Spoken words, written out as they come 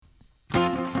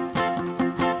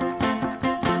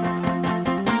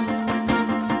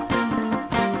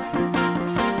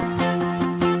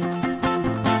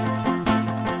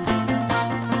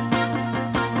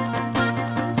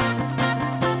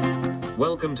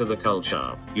Welcome to the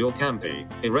culture, your campy,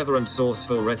 irreverent source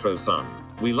for retro fun.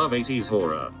 We love 80s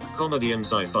horror, comedy and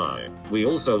sci-fi. We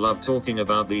also love talking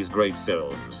about these great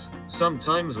films.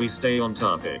 Sometimes we stay on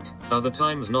topic, other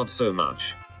times not so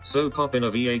much. So pop in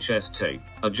a VHS tape,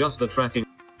 adjust the tracking,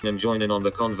 and join in on the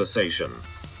conversation.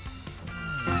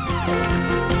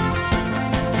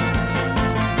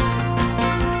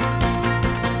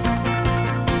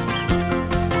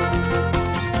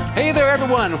 Hey there,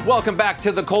 everyone. Welcome back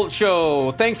to The Cult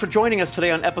Show. Thanks for joining us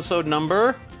today on episode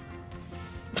number...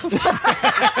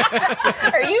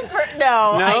 Are you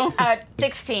No?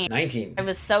 16. 19. I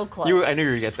was so close. I knew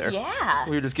you would get there. Yeah.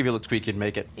 We would just give you a little squeak, you'd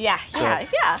make it. Yeah.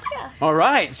 All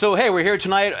right. So, hey, we're here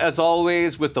tonight, as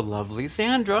always, with the lovely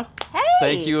Sandra. Hey.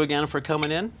 Thank you again for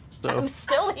coming in. So, I'm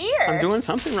still here. I'm doing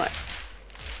something right.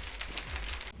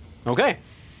 Okay.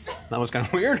 That was kind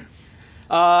of weird.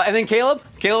 And then Caleb.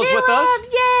 Caleb's with us. Yay!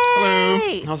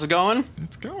 Hello. How's it going?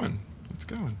 It's going.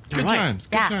 Good times.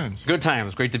 Good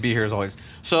times. Great to be here as always.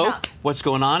 So, What's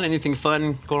going on? Anything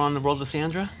fun going on in the world of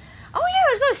Sandra? Oh, yeah,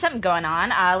 there's always something going on.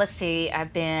 Let's see.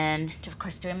 I've been, of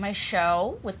course, doing my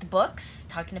show with the books,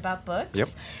 talking about books. Yep.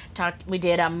 We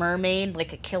did a mermaid,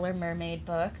 like a killer mermaid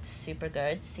book. Super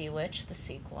good. Sea Witch, the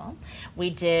sequel. We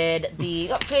did the...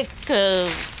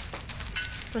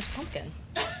 First Pumpkin.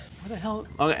 What the hell?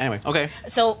 Okay, anyway, okay.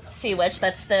 So, Sea Witch,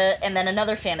 and then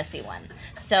another fantasy one.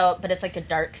 So, but it's like a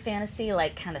dark fantasy,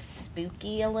 like kind of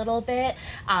spooky a little bit.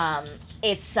 I've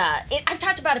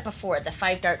talked about it before, the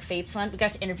 5 Dark Fates one. We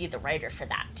got to interview the writer for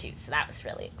that, too, so that was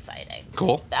really exciting.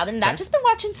 Cool. Other than that, just been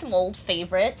watching some old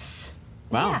favorites.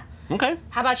 Wow. Yeah. Okay.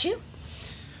 How about you?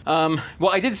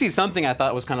 Well, I did see something I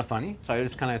thought was kind of funny, so I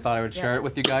just kind of thought I would share it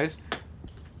with you guys.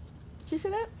 Did you see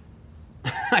that?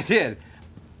 I did.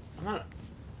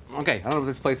 Okay, I don't know if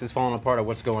this place is falling apart or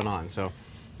what's going on, so...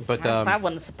 But that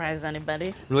wouldn't surprise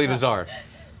anybody. Really bizarre.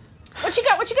 What you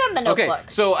got in the notebook? Okay,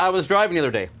 so I was driving the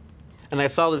other day, and I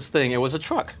saw this thing. It was a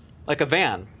truck, like a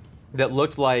van, that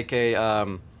looked like a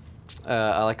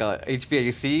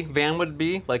HVAC van would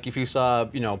be, like if you saw,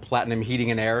 Platinum Heating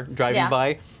and Air driving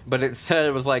by. But it said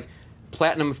it was like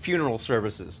Platinum Funeral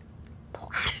Services.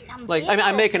 Platinum. Like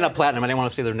I'm making up Platinum. I didn't want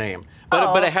to say their name.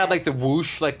 But it had like the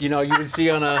whoosh, like you would see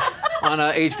on a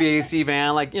HVAC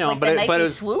van, like but it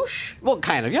was swoosh. Well,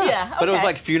 kind of, yeah. Yeah, But it was okay.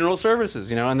 like funeral services,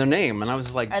 and their name, and I was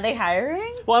just like, Are they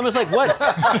hiring? well, I was like, what?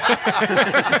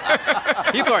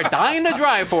 People are dying to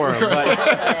drive for them. But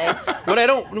what I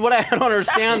don't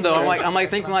understand though, I'm like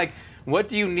thinking like, what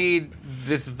do you need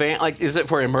this van? Like, is it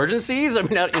for emergencies? I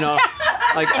mean, like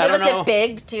I don't know. Was it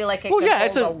big? Do you like it? Well, yeah,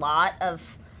 it's a lot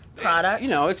of product.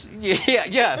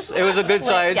 Yes, it was a good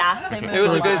size. Yeah, it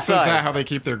was a good size. So is that how they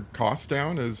keep their costs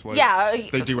down? Is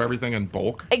like they do everything in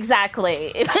bulk?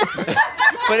 Exactly. But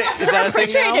is that a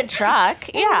thing now? Refrigerated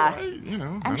truck, yeah.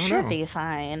 I'm sure it'd be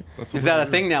fine. Is that a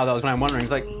thing now? That was what I'm wondering.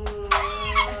 It's like,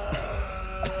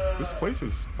 this place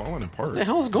is falling apart. what the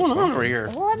hell's going on over here?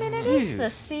 Well, I mean, it is the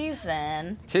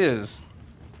season. Tis.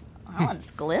 Oh,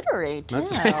 it's glittery too.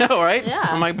 I know, right?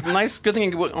 Yeah. My nice, good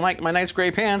thing. My nice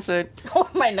gray pants. Oh,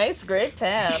 my nice gray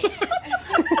pants.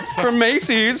 From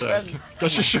Macy's.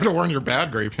 Guess you should have worn your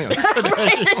bad gray pants today.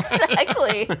 Right,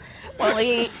 exactly. Well,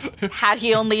 had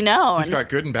he only known. He's got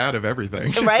good and bad of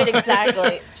everything. Right,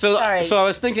 exactly. So Sorry. I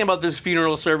was thinking about this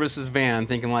funeral services van,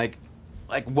 thinking like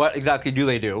what exactly do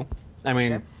they do? I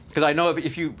mean, because I know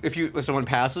if someone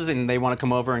passes and they want to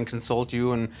come over and consult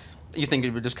you, and you think it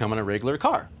would just come in a regular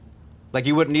car. Like,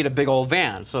 you wouldn't need a big old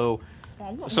van. So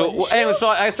I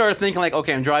started thinking, like,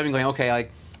 okay, I'm driving, going, okay,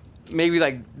 like, maybe,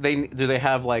 like, do they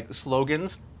have, like,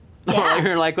 slogans? Yeah. Or,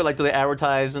 do they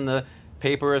advertise in the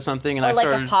paper or something? And or I like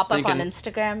started a pop-up thinking, on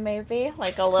Instagram, maybe?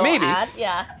 Like a little ad?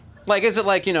 Yeah. Like, is it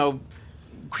like,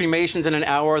 cremations in an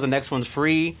hour, the next one's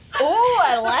free? Oh,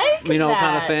 I like that.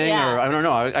 Kind of thing? Yeah. Or, I don't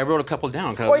know. I wrote a couple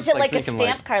down. Or is it like a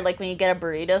stamp card, like when you get a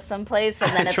burrito someplace,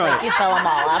 and then it's right. like you fill them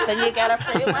all up and you get a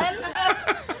free one?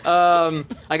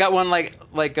 I got one like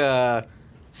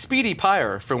Speedy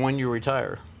Pyre for when you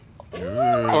retire.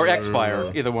 Or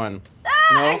Expire, either one.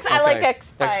 No? I like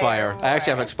Expire. Expire. I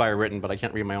actually have Expire written, but I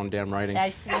can't read my own damn writing. I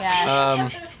see, yeah.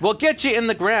 We'll get you in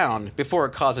the ground before a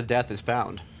cause of death is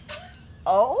found.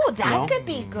 Oh, that No? could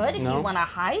be good if No? you want to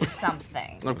hide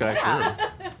something. Okay. Yeah.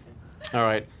 All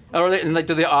right.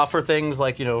 Do they offer things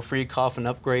like, free coffin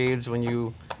upgrades when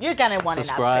you... You're going to want an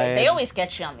Subscribe. upgrade. They always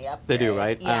get you on the upgrade. They do,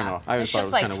 right? Yeah. I don't know. I just thought it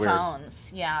was kind of weird. It's just like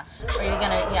phones. Yeah. Or you're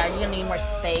going to need more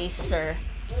space or...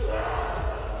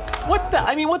 What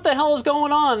the hell is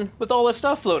going on with all this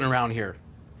stuff floating around here?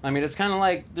 I mean, it's kind of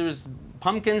like there's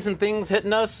pumpkins and things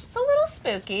hitting us. It's a little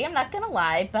spooky, I'm not going to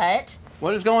lie, but...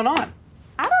 What is going on?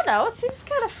 I don't don't know. It seems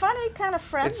kind of funny, kind of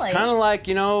friendly. It's kind of like,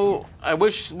 I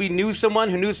wish we knew someone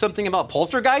who knew something about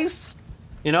poltergeists.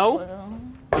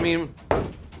 I mean,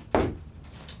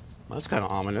 that's kind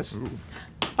of ominous. Ooh.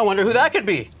 I wonder who that could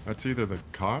be. That's either the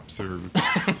cops or...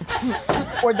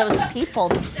 or those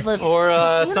people.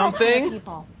 Or something.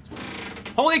 People.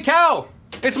 Holy cow!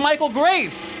 It's Michael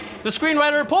Grais, the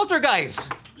screenwriter of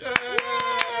Poltergeist. Yay!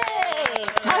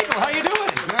 Michael, how you doing?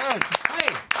 Good.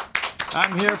 Hey.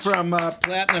 I'm here from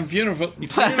Platinum Funeral.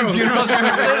 Platinum Funeral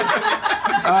Services.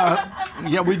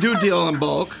 Yeah, we do deal in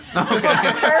bulk. Perfect.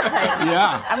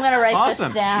 Yeah. I'm gonna write Awesome.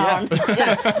 this down.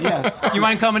 Yes. You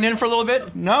mind coming in for a little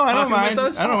bit? No, I don't Talking mind. with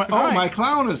us? I don't mind. All Oh, right. my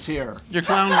clown is here. Your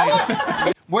clown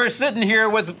mate. We're sitting here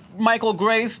with Michael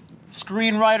Grais,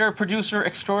 screenwriter, producer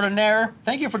extraordinaire.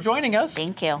 Thank you for joining us.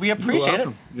 Thank you. We appreciate welcome.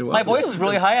 it. You're My welcome. voice is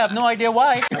really high. I have no idea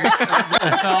why.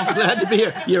 Glad to be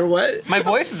here. You're what? My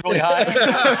voice is really high.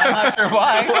 I'm not sure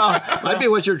why. Well, might be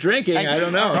what you're drinking. I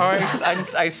don't know.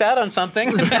 I sat on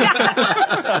something. So,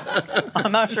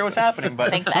 I'm not sure what's happening, but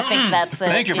I think that's it.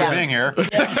 thank you for being here.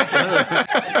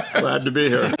 Glad to be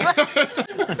here.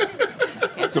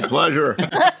 It's a pleasure.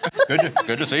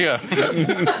 Good to see you.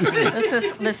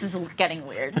 This is getting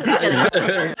weird. It's getting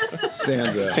weird.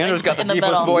 Sandra. Sandra's got the In the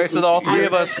deepest middle. voice of all three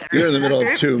of us. You're in the middle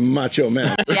of two macho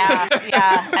men. Yeah,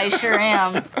 I sure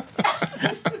am.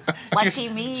 Lucky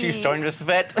me. She's starting to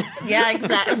sweat. Yeah,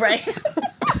 exactly. Right.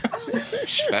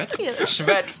 Schvet?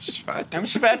 Sweat. I'm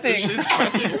sweating. She's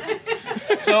sweating.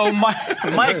 So,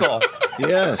 Michael,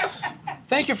 Yes.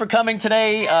 thank you for coming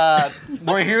today.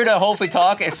 We're here to hopefully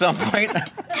talk at some point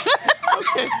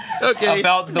Okay.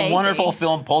 about the Maybe. wonderful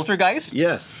film Poltergeist.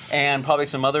 Yes. And probably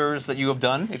some others that you have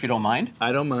done, if you don't mind.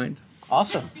 I don't mind.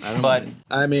 Awesome. But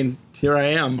I mean, here I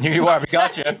am. here you are. We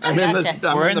got you. I'm in this.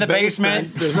 I'm We're in the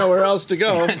basement. There's nowhere else to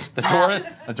go.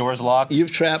 The door's locked.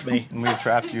 You've trapped me. And we've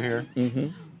trapped you here. Mm-hmm.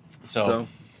 So,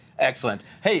 excellent.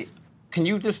 Hey, can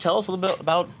you just tell us a little bit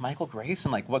about Michael Grais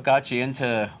and what got you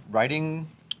into writing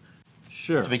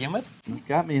Sure. to begin with? It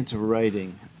got me into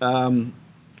writing.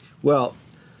 Well,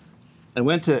 I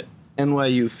went to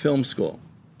NYU Film School.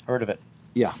 Heard of it.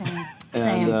 Yeah. Same.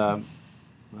 And,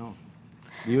 Same.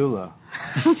 Beulah.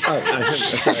 Sorry.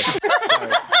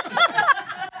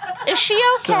 Is she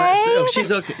okay? Sorry. Oh,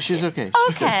 she's okay. She's okay.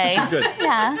 Okay. She's good.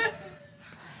 Yeah.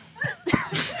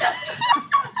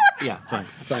 Yeah, fine.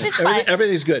 She's fine.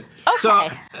 Everything's good. Okay.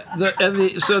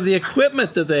 So the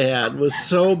equipment that they had was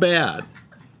so bad.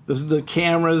 The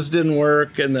cameras didn't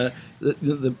work, and the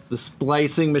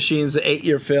splicing machines that ate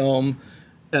your film,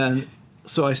 and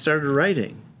so I started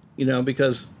writing.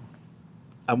 Because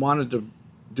I wanted to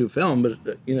do film, but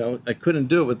I couldn't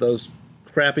do it with those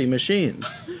crappy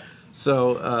machines.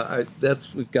 So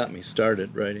that's what got me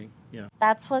started writing. Yeah.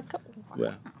 That's what.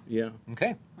 Well, yeah.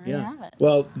 Okay. There you have it.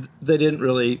 Well, they didn't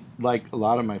really like a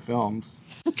lot of my films.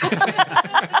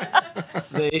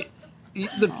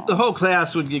 The whole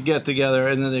class would get together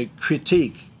and then they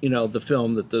critique, the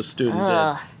film that the student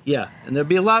Ugh. did. Yeah, and there'd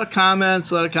be a lot of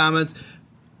comments,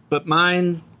 but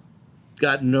mine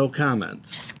got no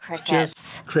comments. Just crickets.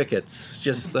 Just crickets.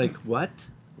 Just like, what?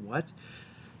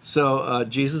 So,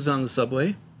 Jesus on the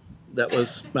Subway, that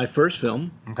was my first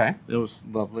film. Okay. It was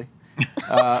lovely.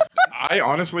 I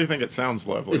honestly think it sounds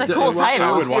lovely. It's a cool title.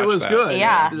 I would watch It was that. good.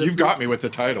 Yeah. You've got me with the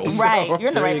titles. Right. So. You're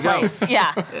in the There right you go. place.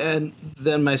 Yeah. And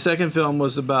then my second film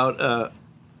was about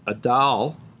a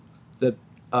doll that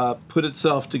put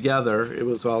itself together. It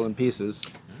was all in pieces.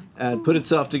 And put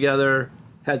itself together,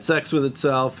 had sex with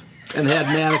itself, and had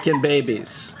mannequin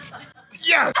babies.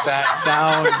 Yes! That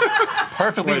sounds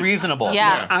perfectly Wait. reasonable.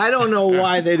 Yeah. I don't know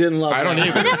why they didn't love I don't that.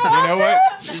 either. You know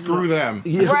what? Screw them.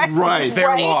 Yeah, Right. right. They're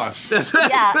Right. lost.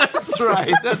 Yeah. That's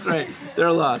right.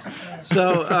 They're lost.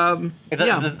 So,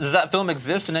 Does that film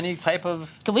exist in any type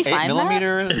of Can we 8 find that?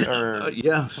 millimeters or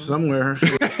yeah, somewhere.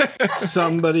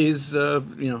 Somebody's, I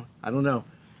don't know.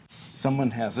 Someone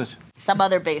has it. Some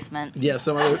other basement. Yeah,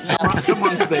 someone's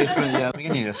basement, yeah. you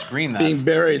need to screen that? Being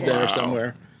buried there Wow.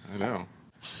 somewhere. I know.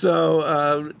 So,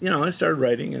 I started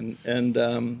writing, and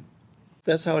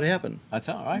that's how it happened. That's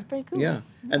all right. Pretty cool. Yeah,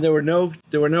 and there were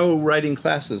no writing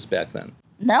classes back then.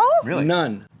 No? Really?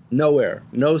 None, nowhere.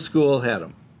 No school had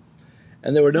them,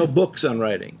 and there were no books on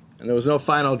writing, and there was no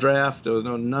final draft. There was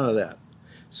none of that.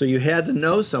 So you had to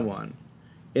know someone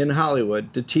in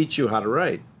Hollywood to teach you how to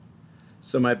write.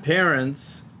 So my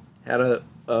parents had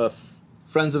a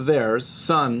friends of theirs'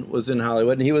 son was in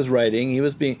Hollywood, and he was writing.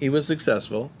 He was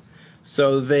successful.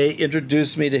 So they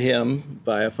introduced me to him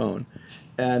via phone,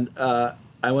 and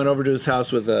I went over to his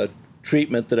house with a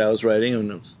treatment that I was writing,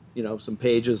 and some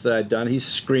pages that I'd done. He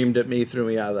screamed at me, threw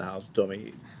me out of the house, told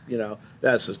me,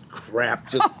 that's just crap.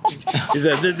 Just he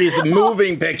said, these are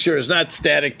moving pictures, not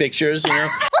static pictures.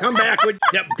 Come back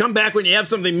when you have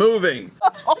something moving.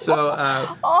 So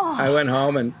I went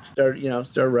home and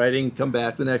started writing. Come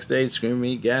back the next day, scream at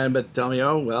me again, but tell me,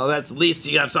 that's at least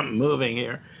you have something moving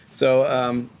here. So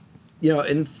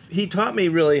and he taught me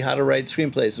really how to write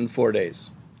screenplays in 4 days.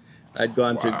 I'd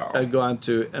gone to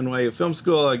NYU Film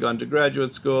School. I'd gone to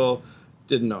graduate school.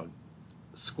 Didn't know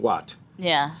squat.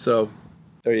 Yeah. So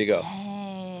there you go.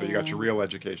 Dang. So you got your real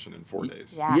education in 4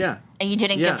 days. Yeah. And you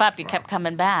didn't give up. You kept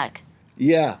coming back.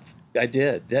 Yeah, I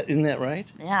did. Isn't that right?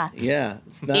 Yeah. Yeah.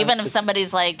 Even if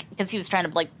somebody's like, because he was trying to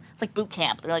it's like boot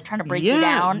camp. They're like trying to break you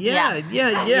down. Yeah.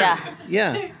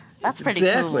 That's pretty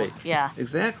exactly. cool. Yeah.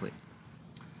 Exactly.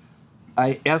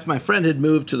 I asked my friend had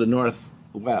moved to the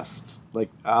Northwest, like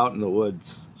out in the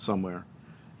woods somewhere,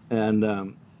 and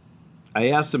I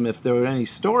asked him if there were any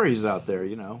stories out there.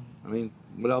 I mean,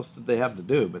 what else did they have to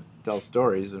do but tell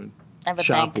stories and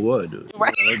chop wood?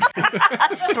 Right.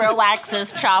 Throw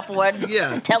axes, chop wood.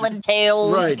 Yeah. Telling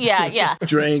tales. Right. Yeah.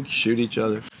 Drink, shoot each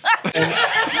other.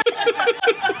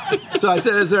 So I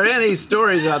said, is there any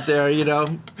stories out there,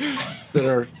 that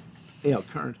are,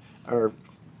 current or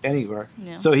anywhere?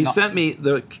 Yeah. So he sent me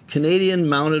the Canadian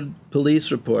Mounted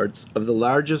Police reports of the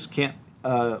largest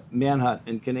manhunt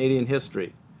in Canadian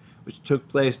history, which took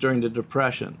place during the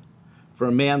Depression. For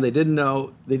a man they didn't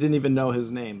even know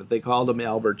his name, but they called him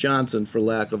Albert Johnson for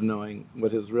lack of knowing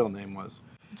what his real name was.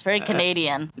 It's very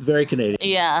Canadian. Very Canadian.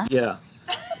 Yeah. Yeah.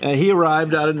 And he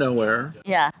arrived out of nowhere.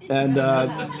 Yeah. And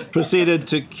proceeded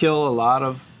to kill a lot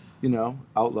of,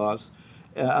 outlaws.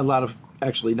 A lot of,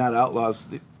 actually not outlaws,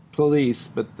 police,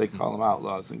 but they call them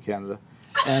outlaws in Canada.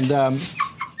 And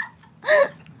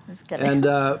That's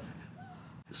good.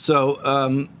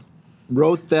 So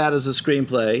wrote that as a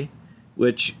screenplay,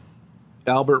 which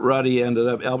Albert Ruddy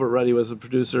was a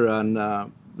producer on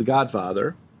The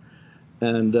Godfather,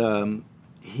 and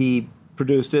he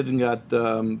produced it and got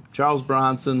Charles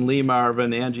Bronson, Lee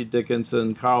Marvin, Angie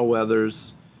Dickinson, Carl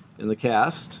Weathers in the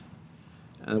cast,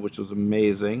 which was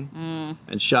amazing,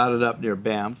 and shot it up near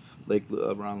Banff,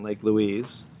 around Lake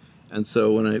Louise. And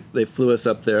so when they flew us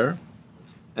up there,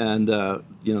 and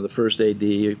the first AD,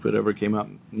 whatever, came up,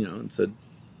 and said,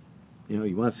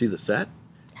 you want to see the set?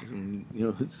 And,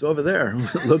 it's over there.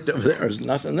 Looked over there. There's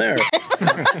nothing there.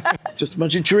 Just a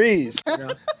bunch of trees.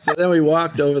 So then we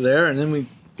walked over there, and then we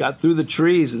got through the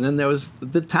trees, and then there was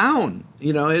the town.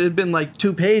 It had been like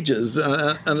 2 pages on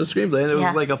a screenplay, and it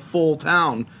was like a full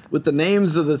town with the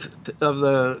names of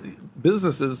the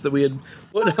businesses that we had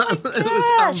put on. It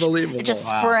was unbelievable. It just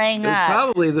sprang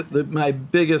up. It was probably my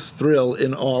biggest thrill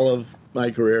in all of my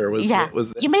career was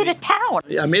you made a town.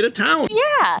 Yeah, I made a town.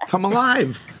 Yeah. Come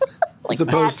alive. Like as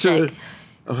opposed magic. to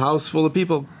a house full of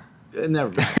people.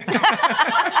 Never mind.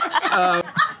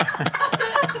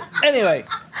 Anyway,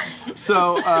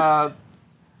 so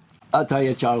I'll tell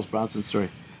you a Charles Bronson story.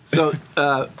 So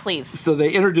please. So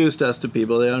they introduced us to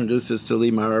people. They introduced us to Lee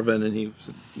Marvin, and he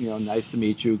said, nice to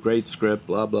meet you, great script,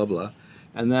 blah, blah, blah.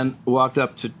 And then walked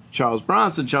up to Charles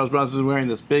Bronson. Charles Bronson was wearing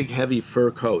this big, heavy fur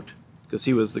coat because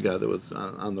he was the guy that was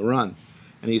on the run.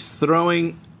 And he's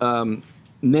throwing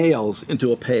nails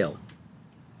into a pail.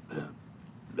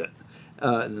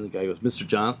 And then the guy goes,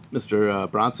 Mr.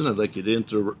 Bronson, I'd like you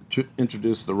to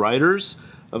introduce the writers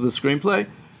of the screenplay.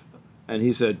 And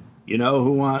he said,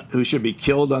 who should be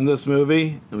killed on this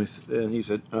movie? And he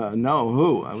said, no,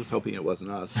 who? I was hoping it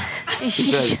wasn't us. He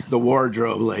said, the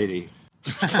wardrobe lady.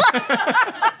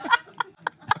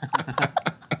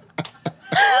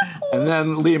 And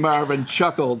then Lee Marvin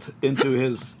chuckled into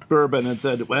his bourbon and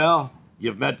said, well,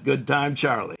 you've met Good Time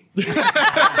Charlie.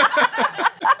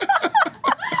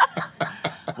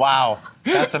 Wow,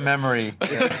 that's a memory.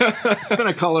 It's been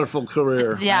a colorful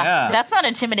career. Yeah, that's not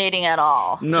intimidating at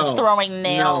all. No, just throwing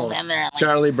nails in there.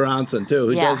 Charlie Bronson, too,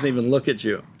 who doesn't even look at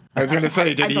you. I was going to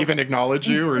say, did he even acknowledge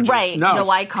you? Or just right, no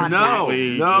eye contact.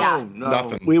 No,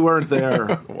 nothing. We weren't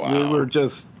there. Wow. We were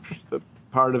just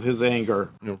part of his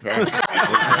anger. Okay.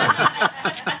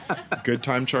 Good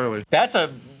Time Charlie. That's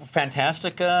a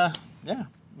fantastic,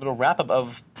 little wrap-up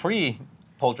of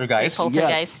pre-Poltergeist.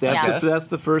 Poltergeist, that's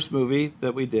the first movie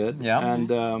that we did. Yeah. And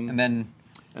then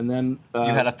you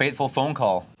had a fateful phone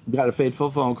call. Got a fateful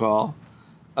phone call.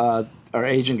 Our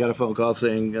agent got a phone call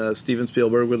saying Steven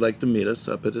Spielberg would like to meet us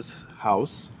up at his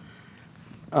house.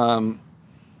 And,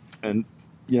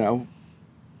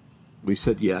 we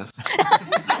said yes.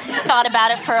 thought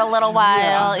about it for a little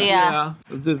while. Yeah.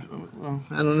 Well,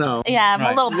 I don't know. Yeah, I'm a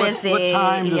little busy. What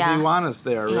time does he want us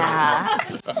there? Really? Yeah.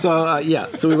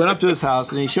 So we went up to his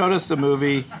house, and he showed us a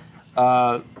movie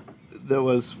that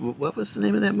was, what was the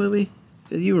name of that movie?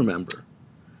 You remember.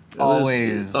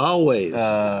 Always. Always.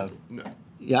 No.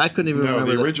 Yeah, I couldn't even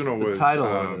remember the original the was title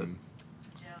of it.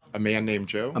 A Man Named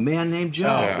Joe. A Man Named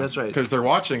Joe. Yeah. That's right. Because they're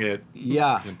watching it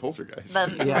Yeah. in Poltergeist.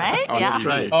 Right? On Yeah. That's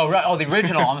right. Oh, right. Oh, the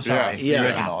original. I'm sorry. Yes. The Yeah.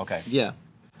 original. Okay. Yeah.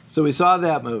 So we saw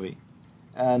that movie,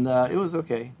 and it was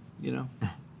okay,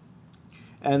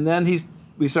 And then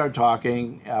we started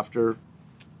talking after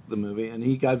the movie, and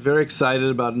he got very excited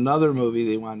about another movie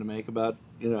they wanted to make about,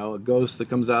 a ghost that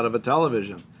comes out of a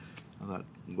television. I thought,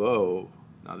 whoa,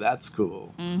 now that's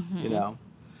cool,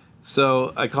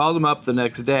 So I called him up the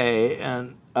next day,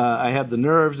 and I had the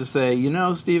nerve to say,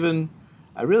 Stephen,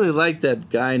 I really like that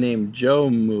Guy Named Joe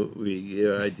movie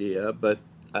idea, but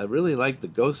I really like the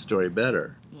ghost story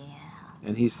better. Yeah.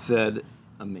 And he said,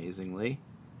 amazingly,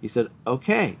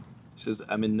 okay. He says,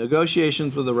 I'm in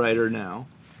negotiations with the writer now,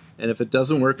 and if it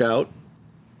doesn't work out,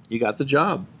 you got the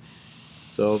job.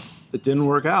 So it didn't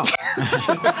work out. So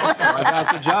I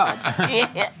got the job.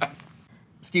 Yeah.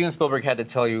 Steven Spielberg had to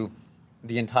tell you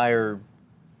the entire.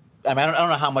 I mean, I don't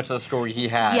know how much of the story he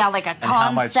had. Yeah, like a and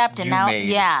how much concept, and you now, made.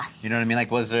 yeah. You know what I mean? Like,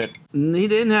 was it? He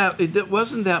didn't have. It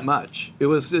wasn't that much. It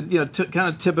was, kind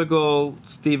of typical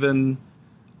Steven.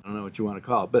 I don't know what you want to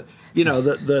call it, but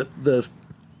the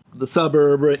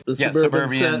suburban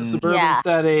suburban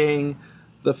setting,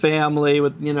 the family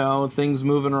with things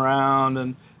moving around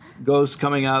and ghosts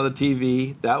coming out of the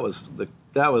TV. That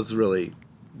was really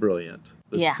brilliant.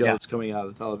 The ghosts coming out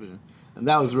of the television, and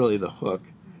that was really the hook.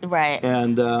 Right.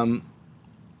 And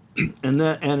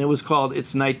it was called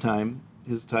It's Nighttime.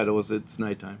 His title was It's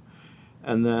Nighttime,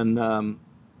 and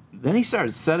then he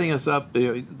started setting us up,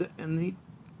 and he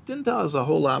didn't tell us a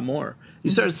whole lot more. He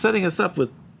started setting us up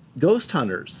with ghost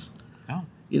hunters. Oh.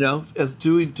 As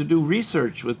to do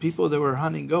research with people that were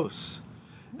hunting ghosts.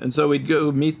 And so we'd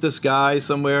go meet this guy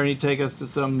somewhere, and he'd take us to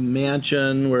some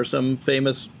mansion where some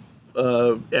famous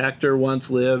actor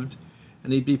once lived,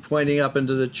 and he'd be pointing up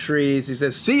into the trees. He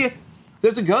says, "See it?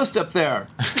 There's a ghost up there."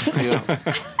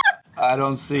 I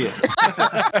don't see it.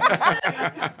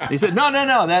 He said, "No,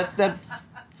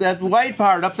 that white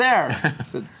part up there." I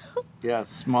said, "Yeah,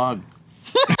 smog."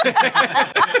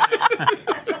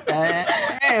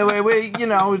 Anyway, we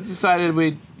decided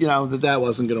that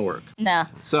wasn't going to work. No.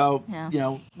 So,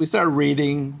 we started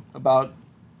reading about,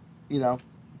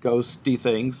 ghosty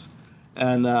things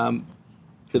and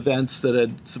events that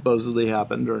had supposedly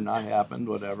happened or not happened,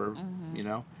 whatever,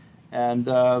 and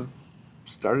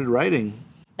started writing.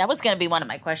 That was going to be one of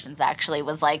my questions, actually,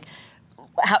 was like,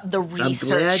 the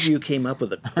research. I'm glad you came up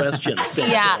with a question.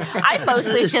 Yeah, I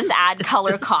mostly just add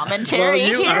color commentary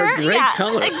you here. Are great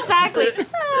color. Exactly.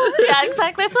 Yeah,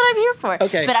 exactly. That's what I'm here for.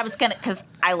 Okay. But I was because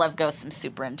I love ghosts. I'm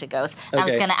super into ghosts. Okay. I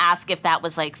was gonna ask if that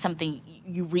was like something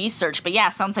you researched, but yeah,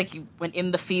 it sounds like you went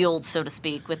in the field, so to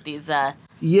speak, with these.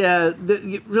 Yeah,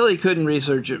 you really couldn't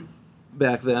research it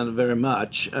back then very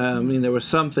much. There were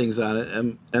some things on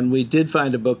it, and we did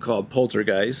find a book called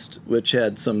Poltergeist, which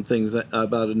had some things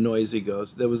about a noisy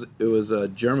ghost. It was a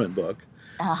German book,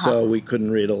 so we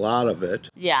couldn't read a lot of it.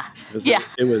 Yeah,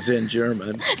 it was in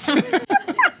German.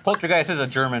 Poltergeist is a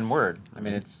German word. I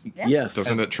mean, it's yes.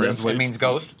 Doesn't it translate? It means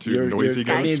ghost to noisy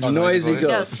ghost. It means noisy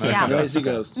ghost. Yeah. Noisy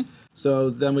ghost. So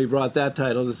then we brought that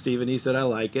title to Stephen. He said, "I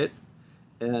like it,"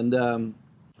 and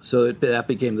so that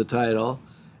became the title.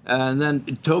 And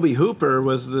then Tobe Hooper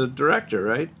was the director,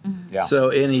 right? Mm-hmm. Yeah. So,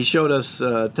 and he showed us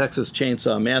Texas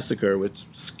Chainsaw Massacre, which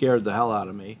scared the hell out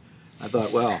of me. I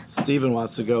thought, well, Stephen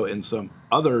wants to go in some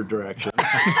other direction.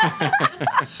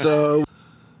 So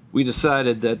we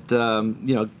decided that,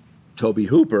 Tobe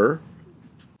Hooper,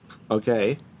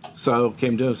 okay. So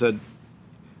came to him and said,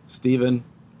 "Stephen,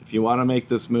 if you want to make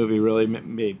this movie really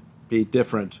be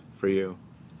different for you,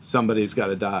 somebody's got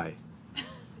to die."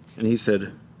 And he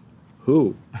said,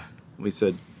 "Who?" We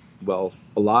said, "Well,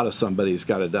 a lot of somebody's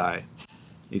got to die."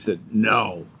 He said,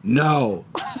 No.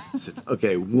 I said,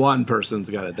 "Okay, one person's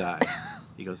got to die."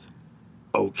 He goes,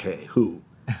 "Okay, who?"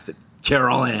 I said,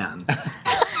 "Carol Ann."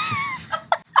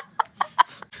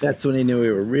 That's when he knew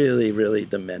we were really, really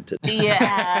demented. Yeah,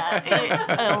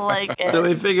 I like it. So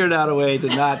we figured out a way to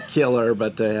not kill her,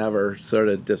 but to have her sort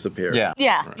of disappear. Yeah.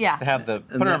 Yeah. To have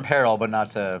put her in peril, but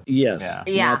not to. Yes.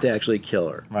 Yeah. Not to actually kill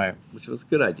her. Right. Which was a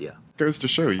good idea. Goes to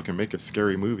show you can make a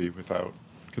scary movie without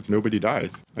because nobody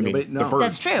dies. I mean, no. the bird.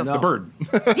 That's true. No. The bird.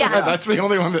 Yeah. That's the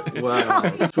only one that. Wow,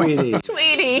 Tweety.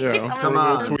 Tweety. You know, Come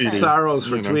on. Tweety. Sorrows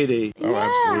for You know. Tweety. Oh,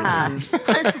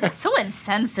 absolutely. So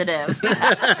insensitive.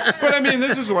 But I mean,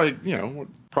 this is like,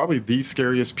 probably the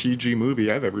scariest PG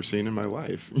movie I've ever seen in my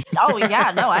life. Oh,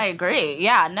 yeah. No, I agree.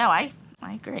 Yeah, no, I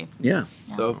agree. Yeah.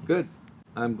 So good.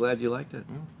 I'm glad you liked it.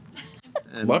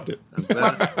 And Loved it. I'm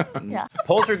glad. Yeah.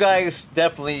 Poltergeist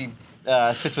definitely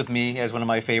sits with me as one of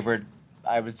my favorite,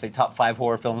 I would say, top 5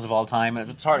 horror films of all time. And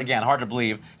it's hard to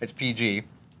believe it's PG.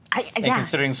 And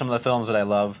considering some of the films that I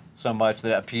love so much,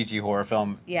 that a PG horror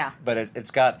film. Yeah. But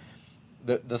it's got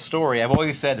the story. I've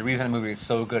always said the reason the movie is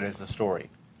so good is the story.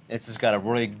 It's just got a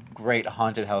really great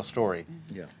haunted house story.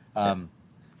 Yeah.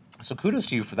 So kudos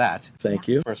to you for that. Thank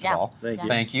you. First Yeah. of all, Thank you.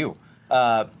 Thank you.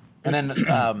 And then,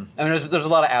 there's a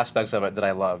lot of aspects of it that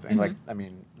I love, and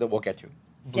that we'll get to,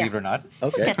 believe it or not.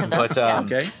 Okay. Get to those, But yeah.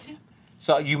 Okay.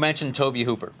 so you mentioned Tobe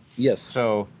Hooper. Yes.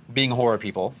 So being horror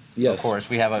people, Yes. of course,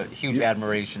 we have a huge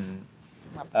admiration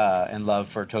and love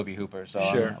for Tobe Hooper. So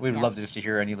Sure. we would love just to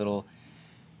hear any little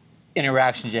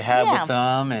interactions you had with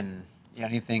them and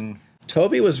anything.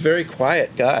 Toby was a very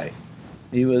quiet guy.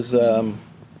 He was, and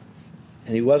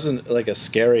he wasn't like a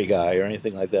scary guy or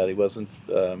anything like that. He wasn't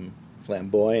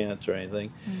flamboyant or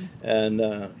anything. And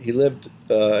he lived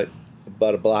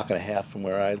about a block and a half from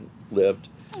where I lived.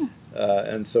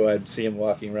 And so I'd see him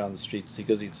walking around the streets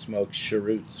because he'd smoke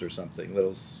cheroots or something,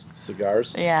 little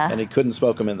cigars. Yeah. And he couldn't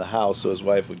smoke them in the house, so his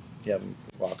wife would have him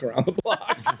walk around the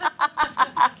block.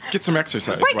 Get some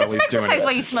exercise Right, while get some he's doing exercise it.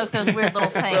 while you smoke those weird little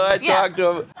things. So I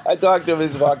talked to him.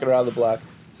 He's walking around the block.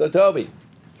 So Toby,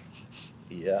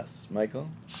 yes, Michael.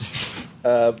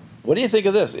 What do you think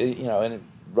of this? And it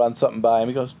run something by him.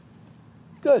 He goes,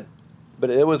 good. But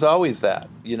it was always that.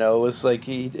 It was like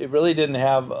he really didn't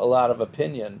have a lot of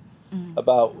opinion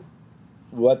about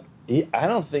what I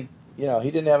don't think. He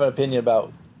didn't have an opinion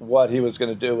about what he was going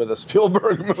to do with a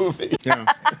Spielberg movie. Yeah,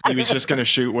 he was just going to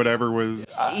shoot whatever was.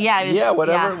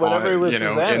 Whatever he was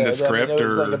presented. in the script, it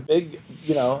was or like a big,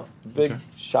 Okay.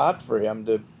 shot for him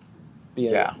to be,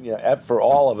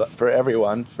 for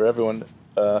everyone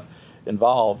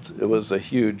involved. It was a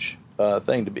huge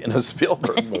thing to be in a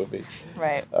Spielberg movie,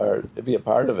 Right. or to be a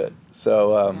part of it.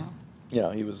 So,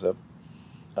 he was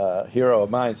a hero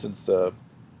of mine since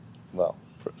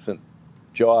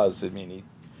Jaws. I mean, he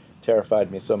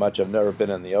terrified me so much I've never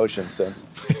been in the ocean since.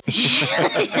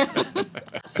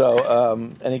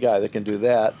 So any guy that can do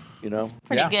that,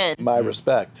 Pretty good. my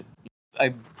respect. I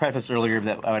prefaced earlier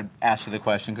that I would ask you the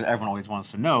question because everyone always wants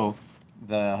to know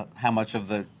how much of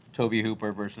the Tobe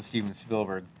Hooper versus Steven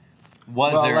Spielberg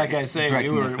was Well, there. like I say,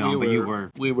 directing the film, but you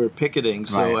were we were picketing,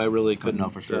 so Right. I really Couldn't couldn't know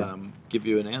for sure. give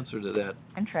you an answer to that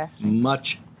Interesting.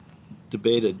 much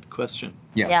debated question,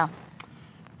 yes. Yeah.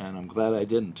 and I'm glad I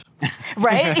didn't.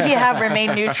 Right? You have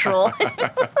remained neutral.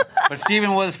 But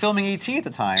Steven was filming E.T. at the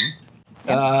time.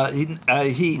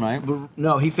 He Right.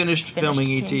 he finished filming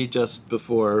E.T. E.T. just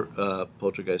before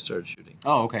Poltergeist started shooting.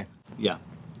 Oh, okay. Yeah,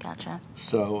 Gotcha.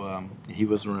 so he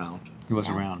was around. He was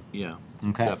around. Yeah,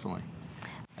 Okay. definitely.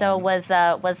 So was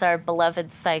our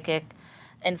beloved psychic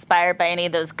inspired by any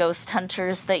of those ghost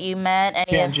hunters that you met?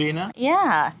 Tangina?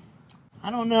 Yeah. I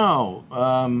don't know.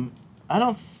 I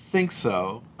don't think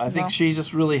so. I think No. she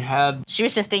just really had. She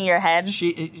was just in your head.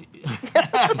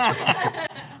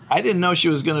 I didn't know she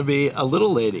was going to be a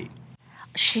little lady.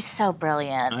 She's so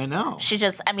brilliant. I know. She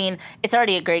just, it's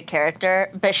already a great character,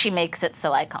 but she makes it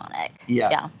so iconic.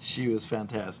 Yeah. She was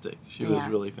fantastic. She was Yeah.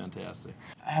 really fantastic.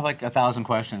 I have like 1,000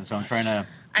 questions, so I'm trying to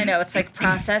I know, it's like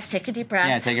process, take a deep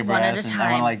breath. take a breath. One at a and time.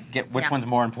 I want to get which one's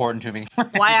more important to me. Well, I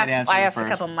To get asked, answered I asked a first.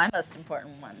 couple of my most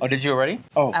important ones. Oh, did you already?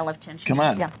 Oh, I love Tangina. come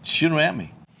on. Yeah. Shoot them at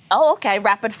me. Oh, okay.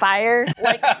 Rapid fire,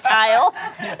 like style.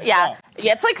 Yeah.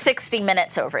 Yeah, it's like 60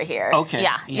 minutes over here. Okay.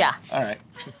 Yeah. All right.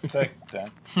 Take that.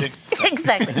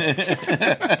 Exactly.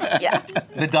 Yeah.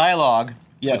 The dialogue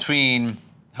Yes. between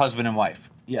husband and wife.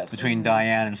 Yes. Between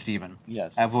Diane and Stephen.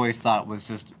 Yes. I've always thought was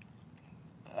just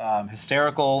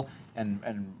hysterical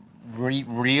and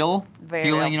real Very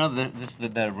feeling. real.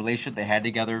 The relationship they had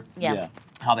together. Yeah.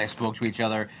 How they spoke to each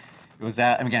other. Was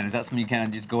that, and again, is that something you kind of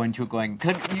just go into it going,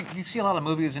 because you see a lot of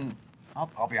movies, and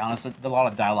I'll be honest, a lot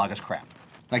of dialogue is crap.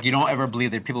 Like, you don't ever believe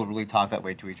that people really talk that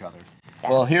way to each other.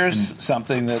 Well, here's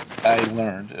something that I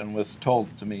learned and was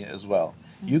told to me as well.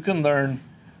 You can learn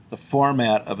the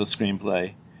format of a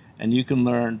screenplay, and you can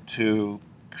learn to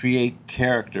create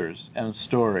characters and a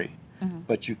story,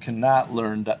 but you cannot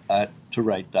learn to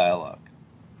write dialogue.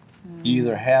 You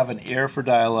either have an ear for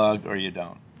dialogue or you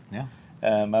don't. Yeah.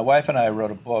 My wife and I wrote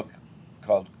a book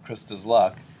called Krista's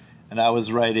Luck, and I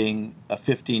was writing a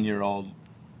 15-year-old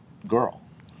girl.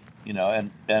 you know,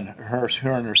 and her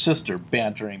and her sister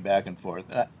bantering back and forth.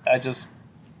 And I just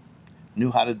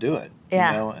knew how to do it,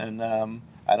 Yeah. you know, and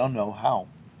I don't know how.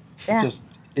 Yeah. It just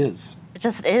is. It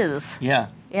just is. Yeah.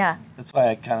 Yeah. That's why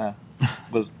I kind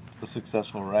of was a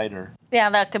successful writer. Yeah,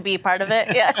 that could be part of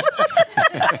it. Yeah.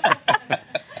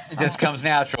 It just comes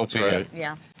natural to you.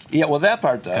 Yeah. Yeah, well, that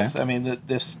part does. Okay. I mean,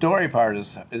 the story part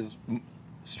is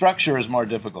structure is more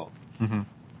difficult. Mm-hmm.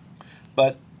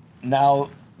 But now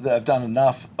that I've done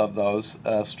enough of those,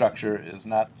 structure is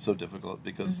not so difficult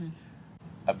because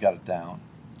I've got it down.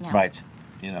 Yeah. Right.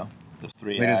 You know, there's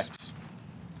 3 It is- acts.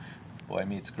 Boy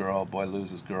meets girl, boy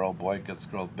loses girl, boy gets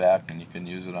girl back, and you can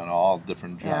use it on all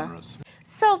different Yeah. genres.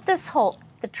 So this whole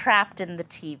the trapped in the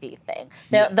TV thing,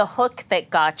 Yeah. the hook that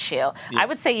got you, Yeah. I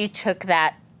would say you took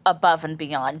that above and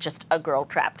beyond just a girl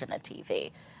trapped in a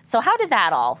TV. So how did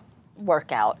that all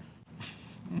work out?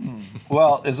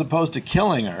 Well, as opposed to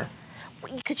killing her,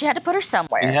 Because you had to put her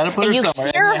somewhere. you had to put and her you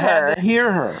somewhere, hear and you her, had to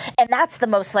hear her. and that's the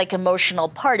most like emotional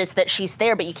part is that she's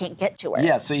there, but you can't get to her.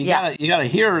 Yeah, so you gotta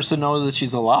hear her to know that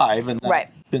she's alive and not Right.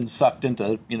 been sucked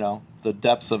into, you know, the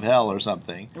depths of hell or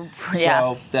something. Yeah.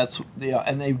 So that's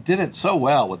and they did it so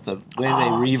well with the way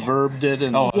they reverbed it,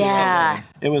 and Yeah.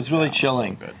 it was really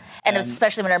chilling. So good. And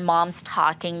especially when her mom's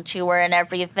talking to her and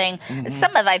everything.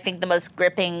 Some of, I think, the most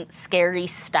gripping, scary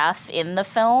stuff in the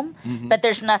film. But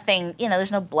there's nothing, you know,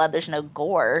 there's no blood, there's no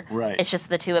gore. Right. It's just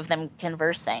the two of them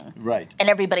conversing. Right. And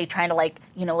everybody trying to, like,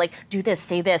 you know, like, do this,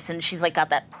 say this. And she's, like, got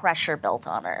that pressure built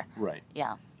on her. Right.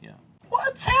 Yeah. Yeah.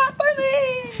 What's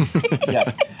happening?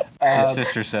 Yeah. His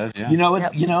sister says, yeah. You know what?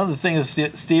 Yep. You know the thing that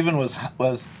Stephen was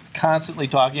constantly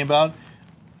talking about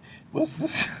was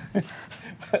this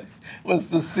was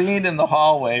the scene in the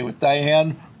hallway with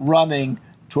Diane running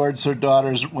towards her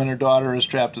daughter's when her daughter is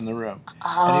trapped in the room,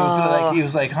 and he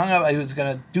was like hung up. He was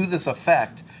going to do this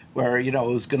effect where it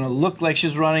was going to look like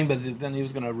she's running, but then he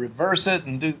was going to reverse it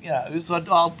and do it was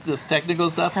all this technical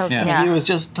stuff. So, Yeah. And he was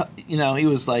just he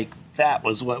was like that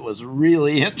was what was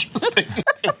really interesting.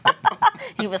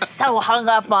 He was so hung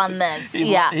up on this.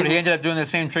 Yeah. But he ended up doing the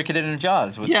same trick he did in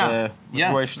Jaws with, with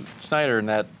Roy Schneider and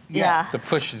that. Yeah. The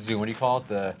push zoom. What do you call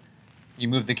it? You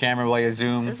move the camera while you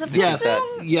zoom. Is it Yes.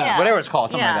 zoom? Yeah. Whatever it's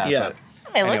called, something like that. Yeah.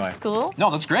 But It anyway. looks cool. No,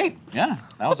 it looks great. Yeah,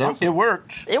 that was awesome. It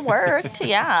worked. It worked.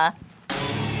 Yeah.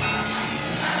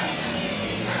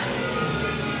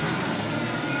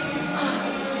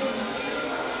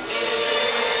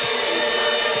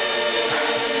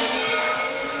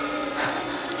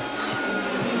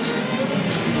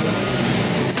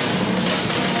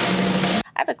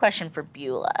 I have a question for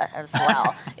Beulah as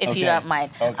well, if you don't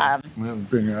mind. We'll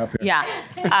bring her up here.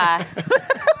 Yeah.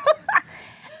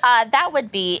 That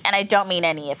would be, and I don't mean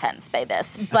any offense by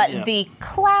this, but the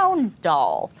clown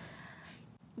doll,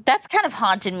 that's kind of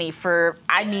haunted me for,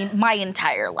 my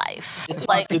entire life. It's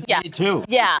like, haunted yeah. me too.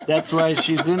 Yeah. That's why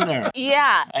she's in there.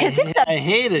 Yeah. Because I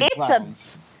hated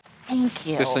clowns. Thank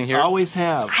you. This thing here. Always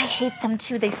have. I hate them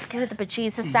too. They scare the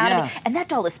bejesus out of me. And that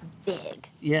doll is big.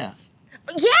 Yeah.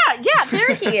 Yeah,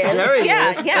 there he is. There he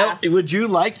is. Yeah. Would you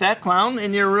like that clown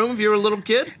in your room if you were a little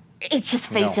kid? It's just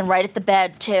facing right at the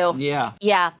bed too. Yeah.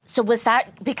 Yeah. So was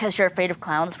that because you're afraid of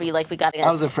clowns? Were you like, we got to get...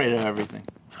 I was afraid of everything.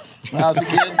 When I was a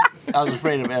kid, I was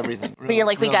afraid of everything. But you're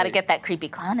like, we got to get that creepy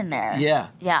clown in there. Yeah.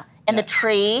 Yeah. And the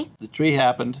tree. The tree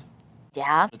happened.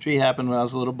 Yeah. The tree happened when I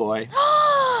was a little boy.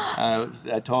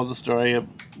 I told the story of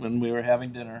when we were having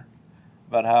dinner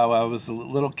about how I was a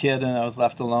little kid and I was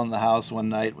left alone in the house one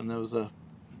night when there was a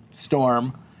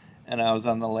storm, and I was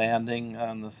on the landing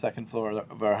on the second floor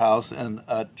of our house, and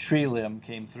a tree limb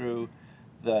came through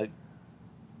the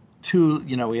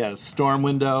we had a storm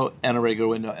window and a regular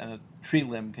window, and a tree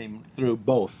limb came through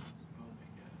both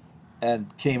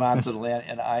and came onto the land,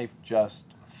 and I just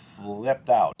flipped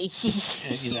out. It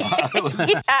was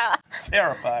Yeah.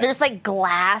 terrifying. There's like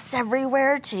glass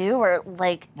everywhere too, or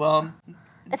like, Well,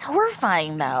 it's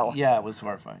horrifying though. yeah, it was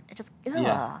horrifying. It just,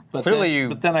 Yeah, but Clearly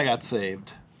but then I got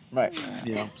saved. Right.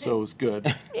 So it was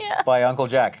good. Yeah. By Uncle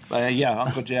Jack. But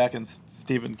Uncle Jack and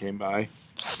Stephen came by.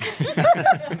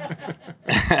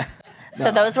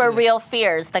 So those were real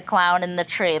fears. The clown in the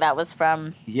tree. That was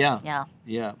from. Yeah.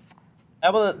 Yeah. How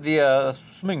about the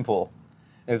swimming pool?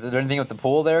 Is there anything with the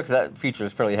pool there? Because that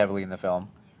features fairly heavily in the film.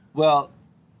 Well,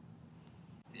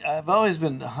 I've always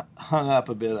been hung up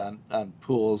a bit on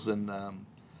pools and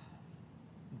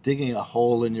digging a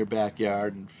hole in your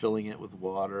backyard and filling it with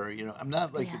water. I'm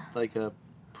not like a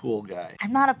pool guy.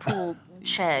 I'm not a pool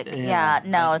chick. Yeah.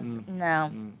 No, it's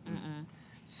no.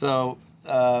 So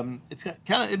it's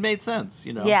kind of it made sense,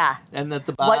 Yeah. And that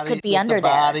the What could be under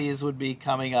there? bodies would be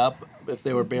coming up if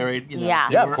they were buried. You know, Yeah. if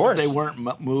they Yeah, of weren't- course. If they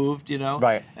weren't moved, you know.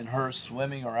 Right. And her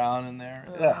swimming around in there.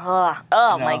 Ugh.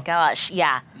 Oh You my know? gosh.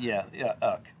 Yeah. Yeah.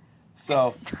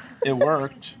 So it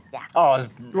worked. Oh, it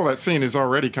was- Well, that scene is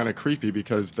already kind of creepy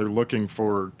because they're looking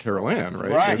for Carol Ann,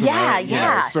 right? Right. Isn't Yeah, that, you know,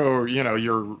 yeah. so,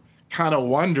 you're kind of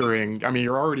wondering. I mean,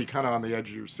 you're already kind of on the edge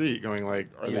of your seat going like,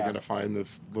 are they Yeah. going to find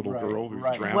this little Right, girl who's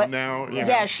right. drowned What- now? You Yeah.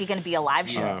 know? Is she gonna be alive?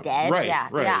 She's dead. Right, Yeah.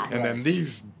 right. Yeah. And then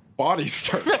these bodies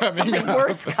start coming Something up.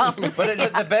 worse comes. But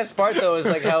the best part though is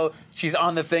like how she's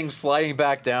on the thing sliding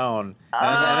back down,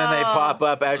 and then they pop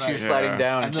up as she's Right. sliding Yeah.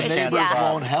 down, And the she can't neighbors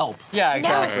stop. won't help. Yeah,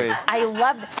 exactly. No, I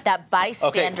love that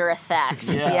bystander effect.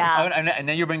 Yeah. Yeah. And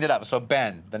then you bring that up. So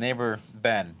Ben, the neighbor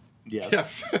Ben, Yes.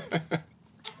 Yes.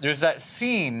 there's that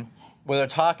scene where they're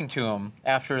talking to him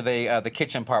after the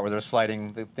kitchen part where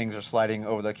the things are sliding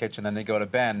over the kitchen. Then they go to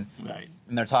Ben, Right.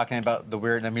 and they're talking about the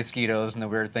mosquitoes and the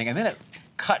weird thing, and then it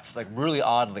cuts like really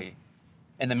oddly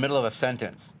in the middle of a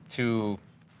sentence to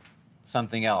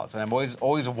something else. And I've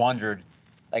always wondered,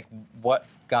 like,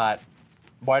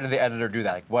 why did the editor do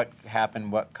that? Like, what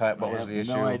happened? What cut? What I was have the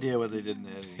issue? no idea what they did in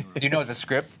the editing room. Do you know the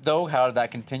script though? How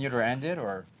that continued or ended,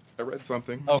 or? I read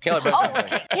something. Oh, Caleb read Oh,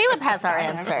 something. Caleb has our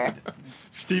answer.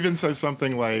 Steven says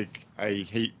something like, I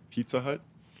hate Pizza Hut.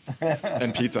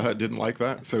 And Pizza Hut didn't like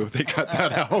that, so they cut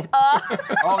that out.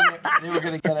 Oh, they were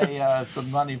going to get some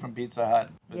money from Pizza Hut.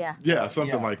 Yeah. Yeah,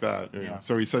 something Yeah. like that. Yeah.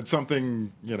 So he said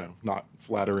something, not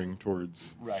flattering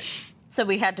towards. Right. So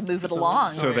we had to move it So-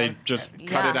 along. So they just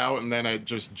cut Yeah. it out, and then it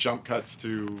just jump cuts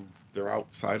to they're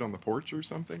outside on the porch or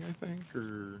something, I think,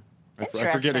 or I forget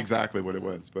Interesting. exactly what it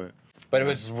was, but But it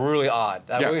was really odd.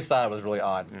 I Yeah. always thought it was really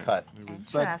odd cut. it was.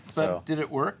 But Interesting. did it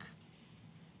work?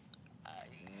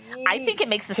 I think it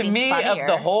makes the To scene me, funnier. of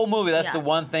the whole movie, that's Yeah. the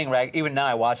one thing. Right? Even now,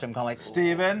 I watch it, I'm kind of like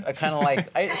Steven? I kind of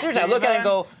like. Seriously, I look at it and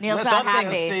go, Neil's not something.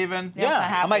 happy. Steven? Neil's not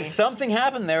Yeah, I'm like happy. something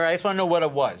happened there. I just want to know what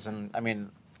it was, and I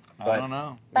mean, I but don't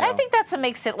know. But I know. think that's what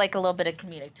makes it like a little bit of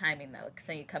comedic timing, though, because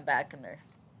then you come back and they're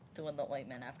doing the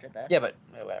ointment after the. Yeah, but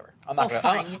whatever. I'm not Oh, gonna.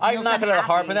 fine. I'm Neil's not gonna unhappy.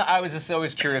 harp on that. I was just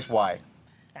always curious why,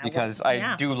 That because was- I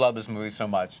yeah. do love this movie so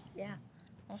much. Yeah.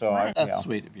 So I, That's you know,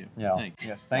 sweet of you. Yeah. Thank you.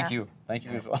 Yes. Thank Yeah. you. Thank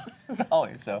you as well. As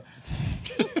always. So.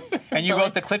 And you So wrote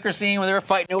it's- the clicker scene where they were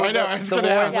fighting over I know. I was the going to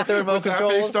war ask, with the remote was that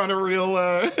controls. based on a real?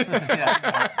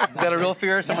 Yeah. Is that a real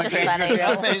fear? Someone Just changed funny. your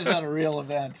That's tail? based on a real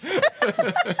event.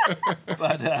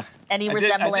 But Any I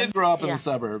resemblance? did grow up in yeah. the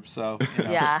suburbs, so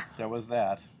Yeah. there was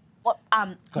that. Well,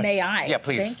 may I? Yeah,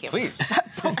 please. Thank you. Please.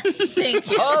 Thank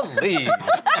you. Please.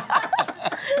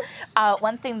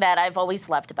 One thing that I've always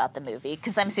loved about the movie,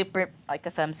 because I'm super, like I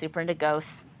said, I'm super into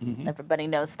ghosts. Everybody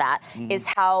knows that. Is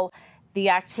how the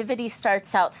activity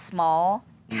starts out small,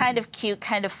 kind of cute,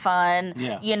 kind of fun.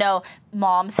 Yeah. You know,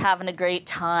 mom's having a great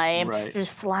time, Right.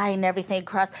 just sliding everything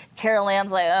across. Carol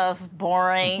Ann's like, oh, this is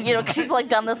boring. You know, 'cause she's like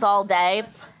done this all day.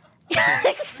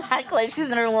 Exactly. She's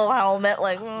in her little helmet,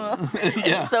 like, ugh.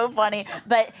 Yeah. It's so funny.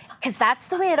 But because that's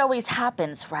the way it always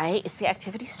happens, right? Is the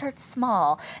activity starts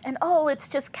small, and it's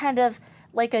just kind of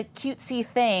like a cutesy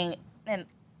thing,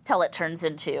 until it turns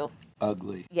into,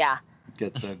 Ugly. yeah.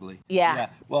 Gets ugly. Yeah.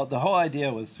 Well, the whole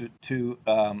idea was to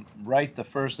write the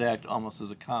first act almost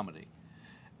as a comedy,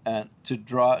 and to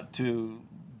draw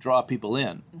people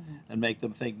in, and make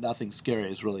them think nothing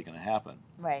scary is really going to happen,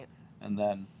 Right. and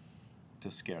then to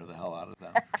scare the hell out of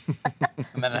them.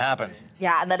 And then it happens.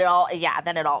 Yeah, and then it all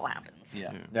happens.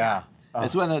 Yeah. Yeah.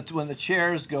 It's when the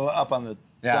chairs go up on the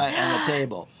Yeah. on the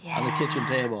table, on the kitchen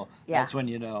table. Yeah. That's when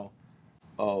you know,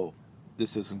 oh,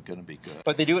 this isn't going to be good.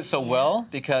 But they do it so well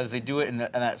because they do it in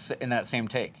that same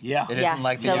take. Yeah. It isn't Yes,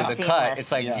 like they so do the seamless. cut.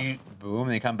 It's like Yeah. you boom,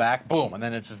 and they come back, boom, and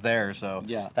then it's just there. So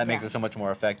Yeah. that makes Yeah. it so much more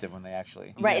effective when they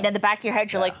actually. Right, Yeah. and in the back of your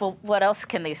head, you're Yeah. like, well, what else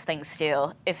can these things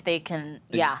do if they can,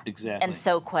 exactly. and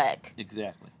so quick,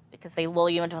 Exactly. because they lull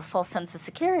you into a false sense of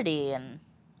security, and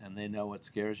And they know what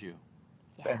scares you.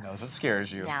 Ben knows what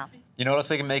scares you. Yeah. You know what else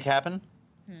they can make happen?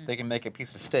 Hmm. They can make a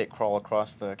piece of steak crawl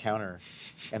across the counter,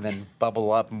 and then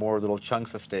bubble up more little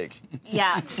chunks of steak.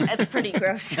 Yeah, it's pretty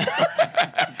gross.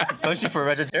 Especially for a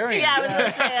vegetarian. Yeah, I was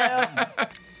gonna say, I don't-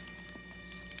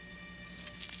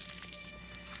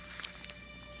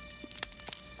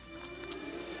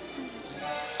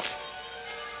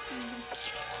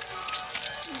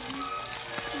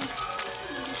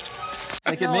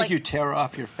 They can know, make like- you tear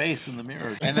off your face in the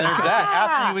mirror. And then there's that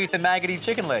after you eat the maggoty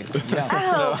chicken leg.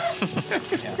 Yeah.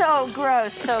 so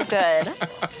gross, so good.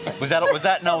 Was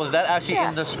that actually Yeah.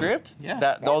 in the script? Yeah.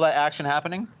 That all that action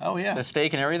happening? Oh yeah. The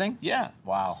steak and everything? Yeah.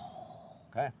 Wow.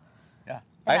 Okay. Yeah.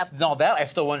 I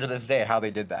still wonder to this day how they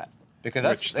did that. Because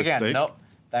that's Which, the again, steak? no,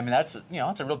 I mean that's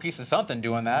it's a real piece of something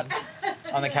doing that.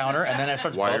 on the counter, and then it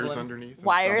starts Wires bubbling. underneath. And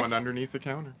Wires? Someone underneath the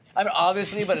counter. I mean,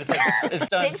 obviously, but it's like it's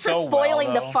done Thanks so for spoiling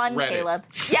well, the though. fun, Reddit. Caleb.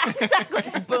 Yeah,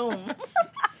 exactly. Boom.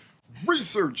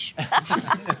 Research.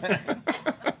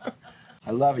 I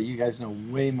love it. You guys know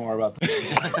way more about the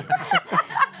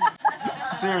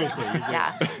Seriously, you do.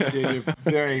 Yeah. You're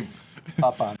very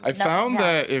up on I it. found yeah.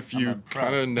 that if you impressed.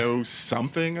 kind of know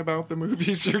something about the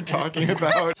movies you're talking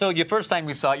about, So your first time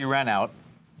you saw it, you ran out.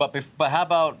 But how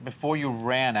about before you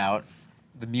ran out,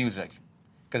 the music?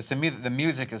 Because to me, the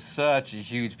music is such a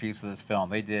huge piece of this film.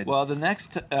 They did. Well, the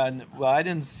next, I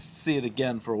didn't see it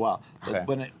again for a while. But Okay.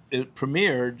 when it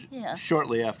premiered, Yeah.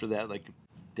 shortly after that, like a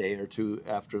day or two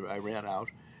after I ran out,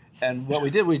 and what we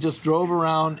did, we just drove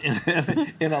around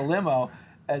in a limo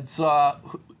and saw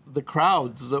the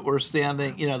crowds that were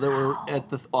standing, that were at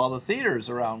all the theaters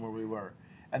around where we were,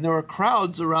 and there were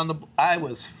crowds around the. I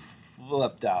was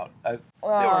flipped out. There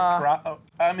were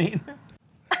I mean,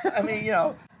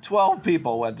 12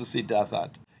 people went to see Death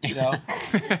Hunt.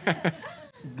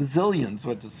 Gazillions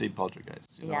went to see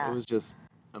Poltergeist. Yeah. It was just,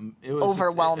 it was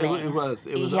Overwhelming. It was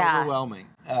Yeah. overwhelming.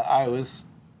 I was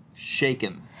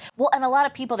shaken. Well, and a lot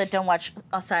of people that don't watch.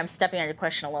 Oh, sorry, I'm stepping on your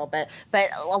question a little bit. But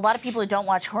a lot of people who don't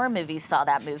watch horror movies saw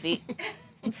that movie.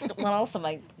 What else am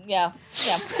I? Yeah.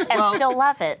 And still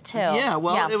love it too. Yeah,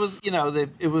 well, it was,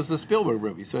 it was the Spielberg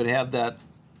movie, so it had that,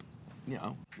 we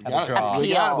draw.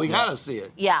 gotta see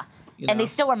it. Yeah. You And they know?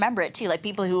 still remember it too. Like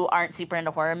people who aren't super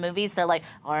into horror movies, they're like,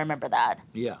 "Oh, I remember that."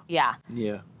 Yeah. Yeah.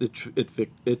 Yeah. It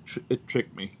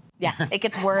tricked me. Yeah. It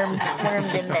gets wormed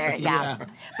in there. Yeah. Yeah.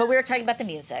 But we were talking about the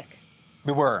music.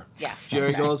 We were. Yes.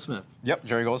 Jerry sorry. Goldsmith. Yep,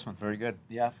 Jerry Goldsmith. Very good.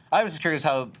 Yeah. I was just curious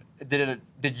how did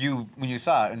you when you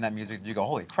saw it in that music? Did you go,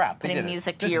 holy crap? They Putting did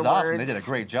music it. to This your is awesome. words. They did a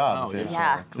great job. Oh, with this.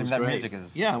 yeah. It was that great. music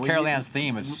is. Yeah, Carol Ann's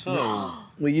theme is so.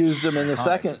 We used him in the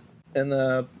second, in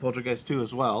the Poltergeist 2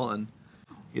 as well, and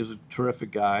he was a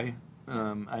terrific guy.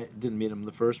 I didn't meet him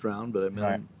the first round, but I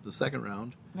met him the second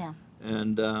round. Yeah.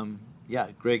 And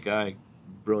great guy,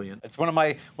 brilliant. It's one of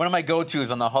my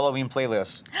go-tos on the Halloween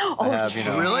playlist. I have,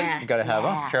 Really? You got to have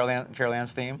Yeah. Carol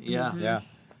Ann's theme. Yeah. Yeah.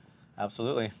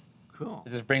 Absolutely. Cool.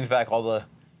 It just brings back all the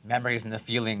memories and the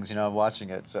feelings, of watching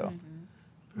it. So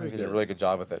they did a really good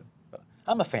job with it. But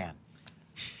I'm a fan.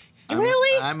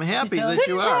 Really? I'm happy tell? that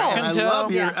you Couldn't are. tell. And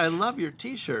Couldn't tell. I love your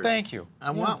T-shirt. Thank you.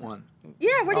 I want one.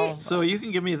 Yeah. What do you? So you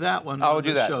can give me that one. I will when do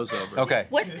the that. Show's over. Okay.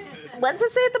 What does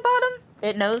it say at the bottom?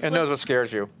 It knows. It knows what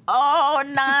scares you. Oh,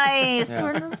 nice. Yeah.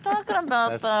 We're just talking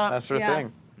about That's her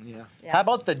thing. Yeah. Yeah. How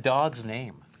about the dog's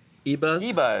name? E-Buzz.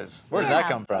 E-Buzz. Where did Yeah. that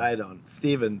come from? I don't.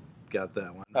 Steven got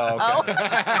that one. Oh, okay.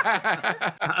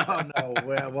 I don't know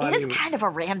what It he is was. kind of a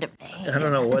random name. I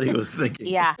don't know what he was thinking.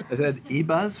 Yeah. I said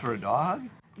E-Buzz for a dog.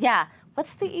 Yeah.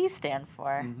 What's the E stand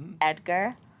for?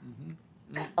 Edgar?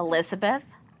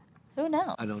 Elizabeth? Who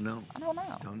knows? I don't know. I don't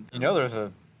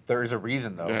know. There is a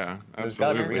reason though. yeah, There's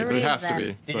gotta be a absolutely. reason. There has to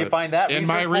be. Did you but find that in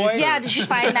my research boy? research? Yeah, did you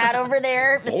find that over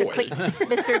there? Mr.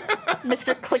 Boy.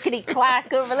 Mr. Clickety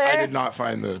Clack over there? I did not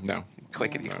find no.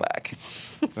 Clickety clack.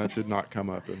 That did not come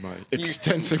up in my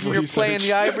extensive You're research. playing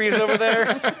the ivories over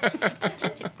there.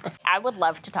 I would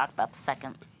love to talk about the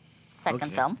second Okay.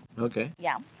 film. Okay.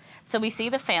 Yeah. So we see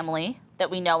the family that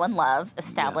we know and love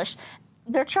established.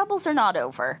 Their troubles are not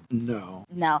over. No.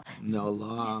 No.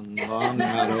 Long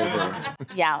not over.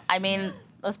 Yeah. I mean,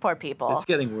 those poor people. It's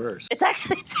getting worse. It's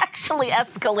actually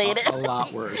escalated. A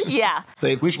lot worse. Yeah.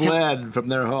 They fled from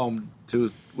their home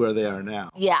to where they are now.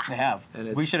 Yeah. They have. And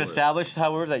it's We should worse. establish,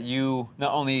 however, that you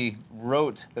not only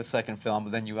wrote the second film,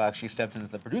 but then you actually stepped into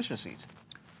the producer seat.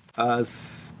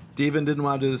 Steven didn't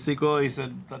want to do the sequel. He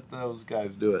said, let those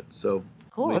guys do it. So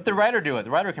Cool. Let the writer do it. The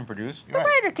writer can produce. The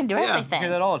writer can do Yeah. everything. I hear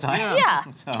that all the time. Yeah.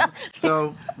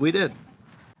 So, we did.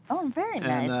 Oh, very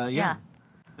And nice. yeah.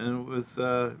 And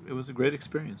it was a great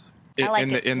experience. I like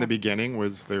in it. the beginning,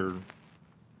 was there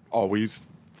always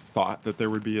thought that there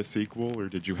would be a sequel, or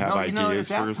did you have ideas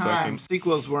at for a that time, second?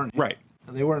 sequels weren't Right.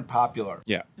 They weren't popular.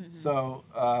 Yeah. So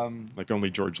Like only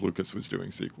George Lucas was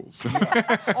doing sequels.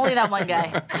 Only that one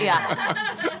guy.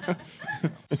 Yeah.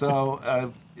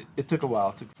 it took a while.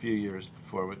 It took a few years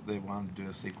before they wanted to do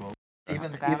a sequel.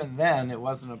 Okay. Even then, it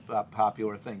wasn't a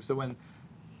popular thing. So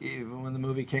even when the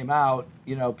movie came out,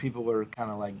 people were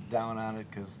kind of like down on it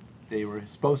because they were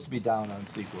supposed to be down on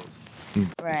sequels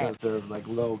Right. because they're like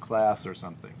low class or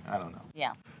something. I don't know.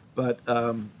 Yeah. But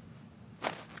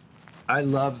I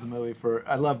loved the movie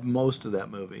I loved most of that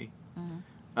movie.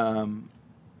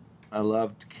 I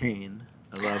loved Kane.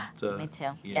 I loved. Me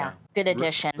too. Yeah. Good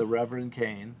addition. The Reverend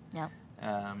Kane. Yeah.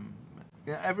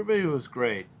 Everybody was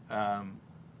great.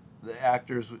 The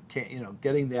actors,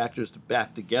 getting the actors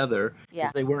back together because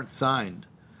Yeah. they weren't signed.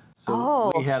 So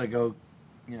Oh. we had to go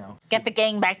Get the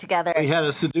gang back together. We had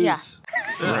to seduce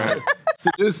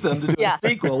them to do a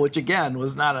sequel, which again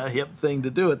was not a hip thing to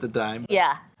do at the time.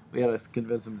 Yeah. We had to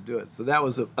convince them to do it. So that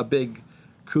was a big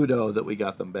kudo that we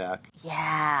got them back.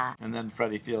 Yeah. And then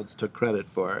Freddie Fields took credit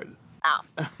for it. Oh,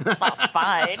 well,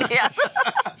 fine. Yeah.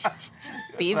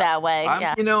 Be that way.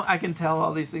 Yeah. I can tell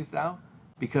all these things now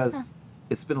because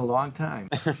it's been a long time.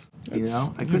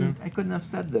 I couldn't have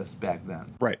said this back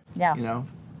then. Right. Yeah.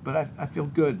 But I feel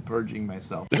good purging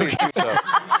myself.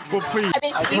 Well, please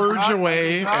purge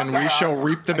away, and we shall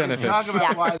reap the benefits. Talk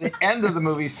about why the end of the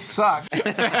movie sucked. With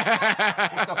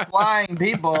the flying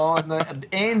people and the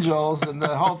angels and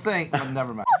the whole thing. Well,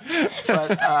 never mind.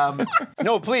 But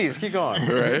No, please keep going.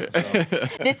 Right.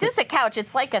 This is a couch.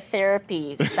 It's like a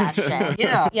therapy session.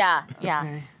 Yeah. Yeah.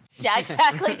 Okay. Yeah,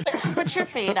 exactly. Put your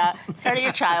feet up. Start of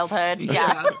your childhood.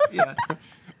 Yeah.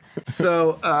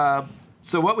 So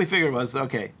what we figured was,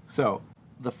 okay, so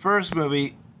the first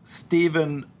movie,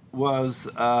 Stephen was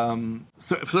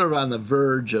sort of on the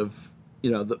verge of,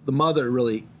 the mother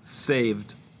really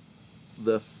saved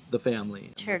the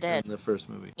family. Sure did. In the first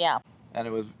movie. Yeah.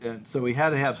 And so we had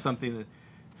to have something that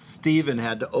Stephen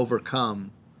had to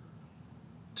overcome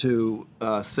to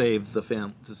save the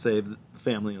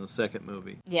family in the second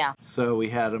movie. Yeah. So we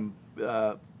had him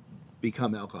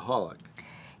become alcoholic.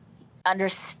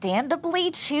 Understandably,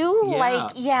 too.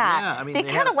 Yeah. I mean, they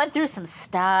kind of went through some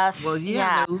stuff. Well,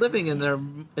 they're living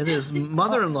in his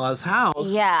mother-in-law's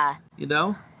house. Yeah. In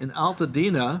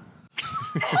Altadena.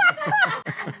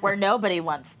 Where nobody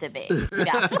wants to be.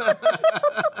 Yeah.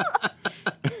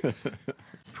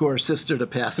 Poor sister to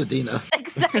Pasadena.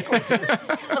 Exactly.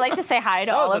 I'd like to say hi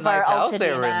to all of our house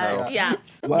they were in, Altadena. though. Yeah.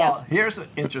 Well, here's an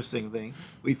interesting thing.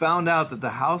 We found out that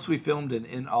the house we filmed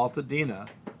in Altadena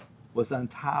was on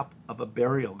top of a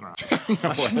burial ground.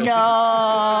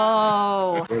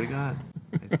 No. Swear to God.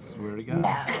 I swear to God.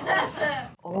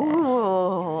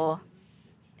 Ooh.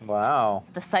 Wow.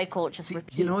 The cycle just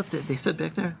repeats. You know what they said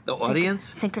back there? The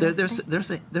audience?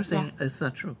 Synchronicity? They're saying it's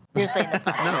not true. You're saying that's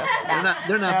not true.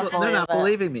 No, they're not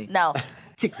believing me. No.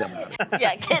 Kick them out.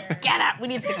 Yeah, get out. We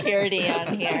need security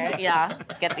on here. Yeah.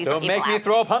 Get these Don't people make me out.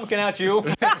 throw a pumpkin at you.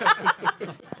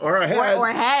 Or a head. Or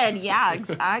head. Yeah,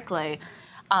 exactly.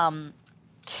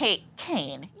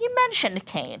 Kane. You mentioned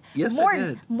Kane. Yes, I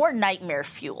did. More nightmare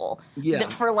fuel. Yeah.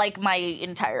 For like my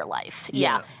entire life.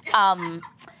 Yeah.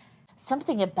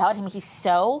 Something about him. He's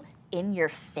so in your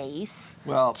face.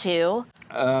 Well, too.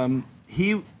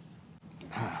 He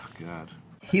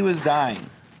was dying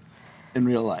in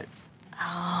real life.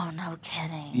 Oh, no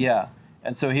kidding. Yeah.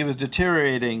 And so he was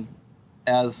deteriorating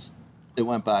as it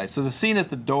went by. So the scene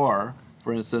at the door,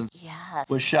 for instance, Yes.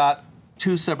 was shot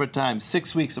 2 separate times,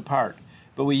 6 weeks apart.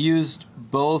 But we used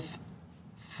both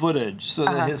footage so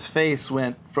that his face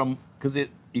went from, because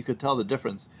you could tell the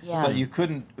difference. Yeah. But you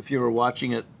couldn't if you were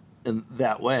watching it in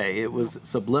that way. It was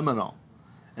subliminal.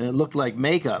 And it looked like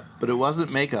makeup, but it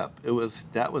wasn't makeup.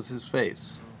 That was his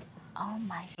face. Oh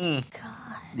my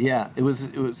God. Yeah, it was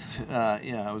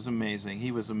amazing.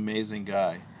 He was an amazing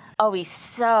guy. Oh, he's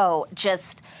so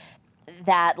just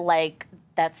that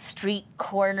street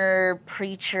corner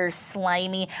preacher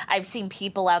slimy. I've seen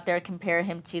people out there compare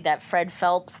him to that Fred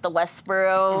Phelps, the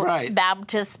Westboro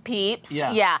Baptist peeps.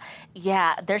 Yeah.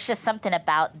 Yeah. There's just something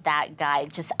about that guy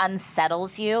just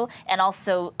unsettles you, and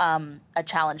also a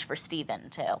challenge for Steven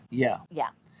too. Yeah. Yeah.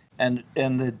 And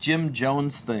the Jim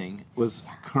Jones thing was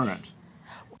current.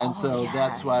 And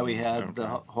that's why we had the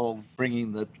whole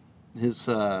bringing his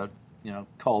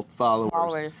cult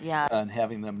followers and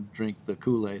having them drink the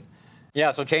Kool-Aid.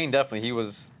 Yeah, so Kane definitely he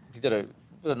did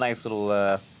a nice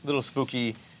little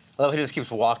spooky. I love he just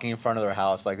keeps walking in front of their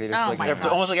house like they just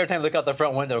almost like every time they look out the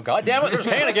front window. God damn it, there's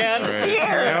Kane again.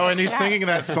 And he's singing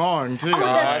that song too.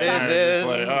 God is in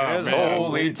his man.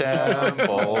 holy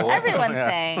temple. Everyone's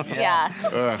saying, Yeah.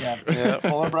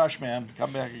 Pull a brush, man.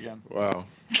 Come back again. Wow.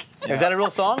 Is that a real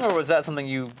song, or was that something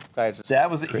you guys?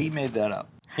 He made that up.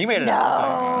 He made it up.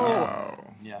 Wow.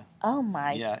 Yeah. Oh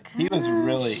my. Yeah. Gosh. He was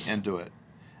really into it.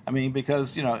 I mean,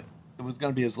 because it was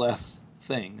going to be his last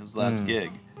thing, his last gig.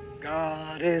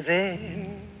 God is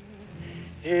in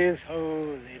his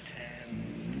holy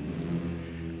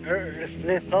tent.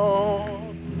 Earthly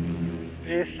thoughts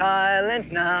be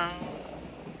silent now.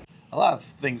 A lot of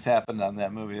things happened on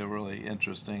that movie that were really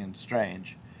interesting and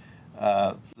strange.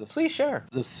 Please share.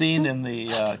 The scene in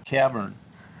the cavern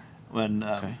when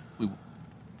we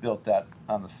built that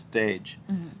on the stage,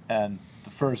 and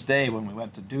the first day when we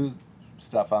went to do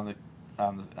stuff in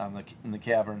the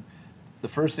cavern, the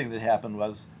first thing that happened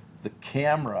was the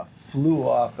camera flew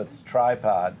off its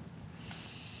tripod,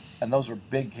 and those were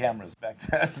big cameras back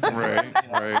then.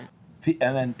 Right.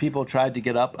 and then people tried to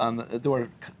get up on there were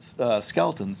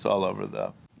skeletons all over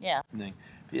the thing.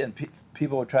 And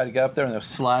people would try to get up there, and they're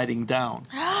sliding down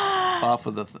off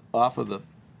of the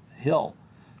hill.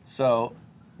 So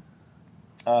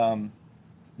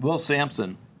Will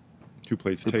Sampson, Who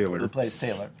plays Taylor? who plays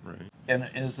Taylor, Right. and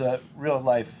is a real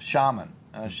life shaman,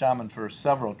 a shaman for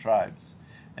several tribes.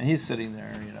 And he's sitting there,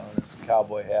 in his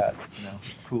cowboy hat,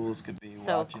 cool as could be.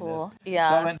 So watching cool. This. Yeah.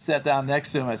 So I went and sat down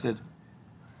next to him. I said,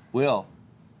 "Will,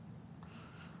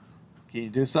 can you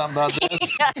do something about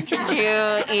this?" Could you?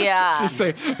 Yeah. Just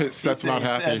say, Seth's not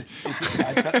happy.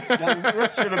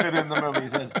 This should have been in the movie. He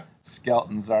said,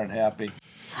 "Skeletons aren't happy."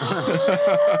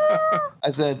 I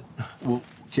said, "Well,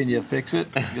 can you fix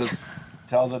it?" He goes,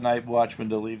 "Tell the night watchman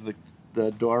to leave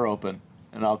the door open,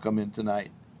 and I'll come in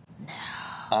tonight." No.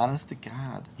 Honest to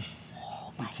God.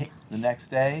 The next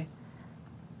day,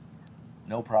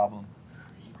 no problem.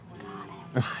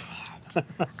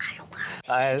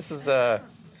 This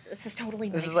is totally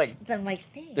This is like- my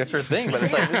thing. that's her thing, but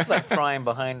it's like this is like prime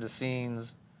behind the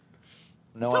scenes.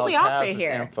 No That's one what we else offer has this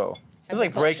here. info. It's As like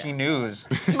a culture. breaking news.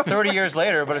 30 years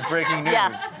later, but it's breaking news.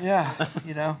 Yeah.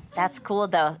 Yeah, That's cool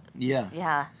though. Yeah.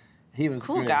 Yeah. He was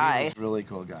Cool great. guy. He was a really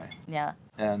cool guy. Yeah.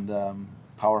 And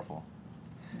powerful.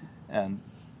 And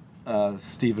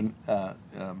Stephen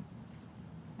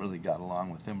really got along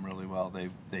with him really well.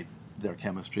 Their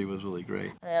chemistry was really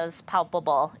great. It was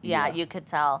palpable. Yeah, Yeah. you could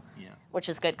tell. Yeah. Which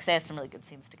was good because they had some really good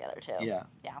scenes together too. Yeah.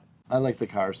 Yeah. I like the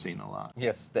car scene a lot.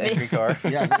 Yes, the angry car.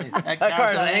 Yeah, That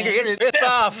car is angry. It's pissed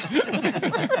off.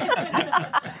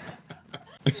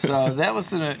 So that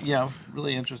was a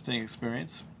really interesting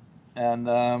experience. And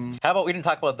How about we didn't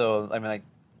talk about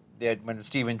when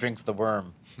Steven drinks the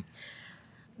worm.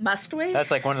 Must we?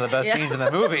 That's like one of the best scenes in the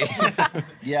movie.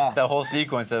 yeah, The whole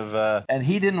sequence of. and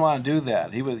he didn't want to do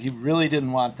that. He really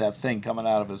didn't want that thing coming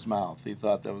out of his mouth. He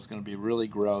thought that was going to be really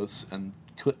gross and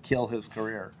could kill his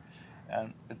career.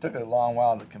 And it took a long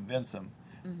while to convince him,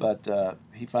 but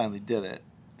he finally did it.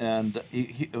 And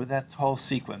that whole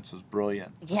sequence was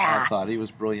brilliant. Yeah. I thought he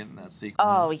was brilliant in that sequence.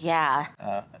 Oh yeah.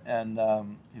 And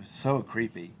he was so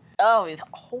creepy. Oh, he's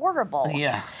horrible.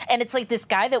 Yeah. And it's like this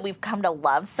guy that we've come to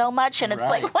love so much, and it's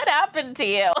Right. like, what happened to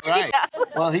you? Right.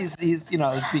 Well, he's he's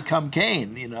become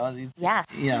Cain. He's,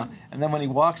 Yes. And then when he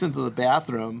walks into the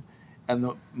bathroom, and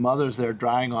the mother's there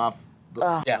drying off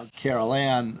Carol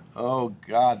Ann. Oh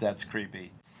God, that's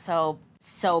creepy. So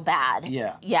bad.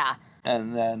 Yeah. Yeah.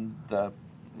 And then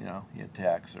he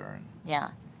attacks her. And Yeah.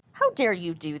 How dare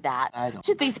you do that I don't-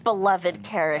 to these beloved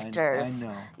characters? I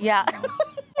know. Yeah. I know.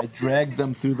 I dragged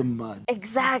them through the mud.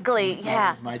 Exactly. That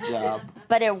Yeah. was my job.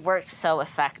 But it worked so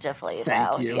effectively,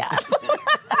 Thank though. you. Yeah.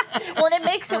 Well, and it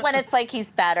makes it when it's like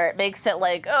he's better. It makes it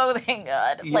like, oh, thank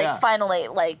God. Yeah. Like finally,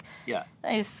 like Yeah.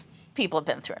 these people have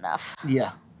been through enough.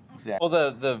 Yeah. Exactly.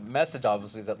 Well, the message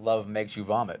obviously is that love makes you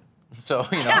vomit. So,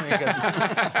 because,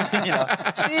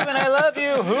 Steven, I love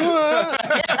you.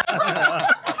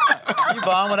 You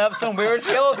vomit up some weird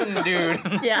skeleton dude.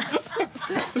 Yeah.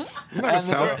 Isn't that a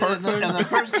South Park thing? And the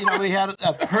first, we had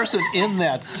a person in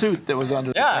that suit that was under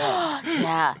the bed.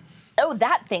 Yeah. Oh,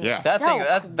 that thing Yeah. is That so thing,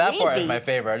 that part is creepy. my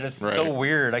favorite. Just so Right.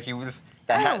 weird. Like he was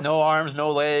no arms,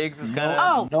 no legs. It's kind of.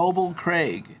 Oh. Noble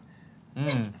Craig.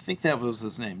 I think that was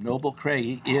his name, Noble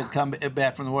Craig. He had come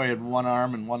back from the war. He had one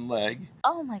arm and one leg.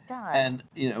 Oh my God. And,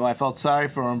 I felt sorry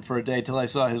for him for a day till I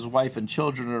saw his wife and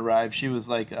children arrive. She was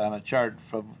like on a chart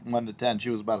from 1 to 10. She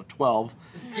was about a 12.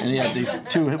 And he had these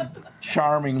two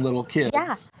charming little kids.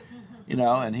 Yeah.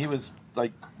 And he was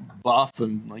like buff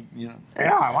and like, yeah,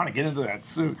 I want to get into that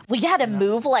suit. Well, you had to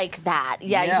move like that.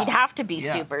 Yeah, Yeah. you'd have to be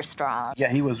Yeah. super strong. Yeah,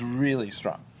 he was really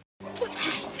strong. What is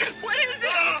it? What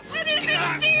is it,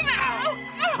 Steven?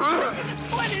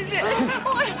 What is it?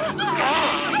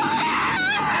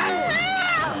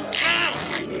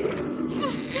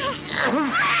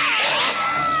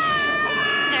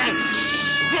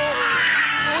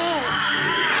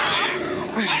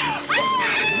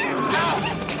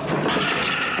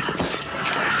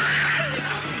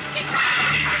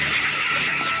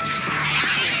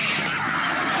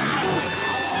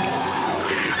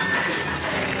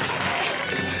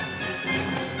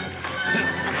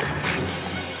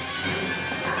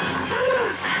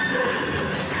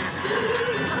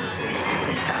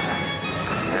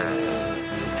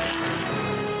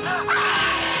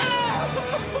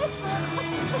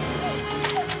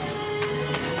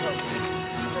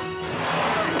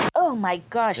 Oh my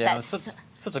gosh, Yeah, that's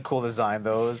such a cool design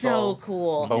though. It was so all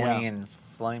cool. Bony Yeah. and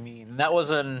slimy. And that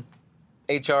was an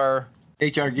H.R.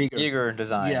 H.R. Giger. Giger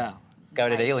design. Yeah. Guy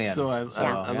did Alien. So I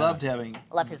yeah. loved having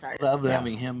Love his art.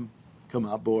 having him come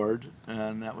aboard,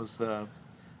 and that was a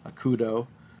kudo.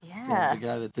 Yeah. The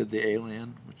guy that did The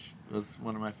Alien, which was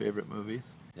one of my favorite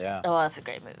movies. Yeah. Oh, that's a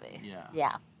great movie. Yeah.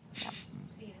 Yeah.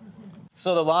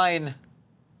 So the line,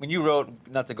 when you wrote,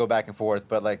 not to go back and forth,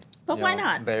 but like, But you why know,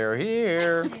 not? They're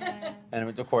here,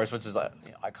 and of course, which is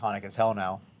iconic as hell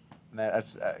now. And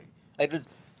that's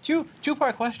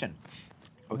two-part question.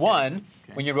 Okay. One,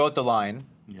 Okay. when you wrote the line,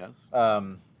 Yes.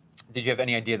 did you have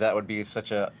any idea that would be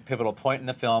such a pivotal point in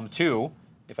the film? Two,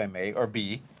 if I may, or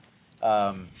B,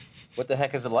 what the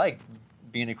heck is it like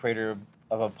being a creator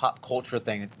of a pop culture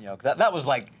thing? You know, 'cause that was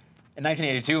like. In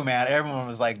 1982, man, everyone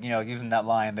was like, using that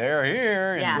line, "They're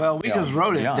here." And, Yeah. Well, we just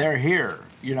wrote it. beyond. They're here.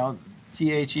 THEY''re.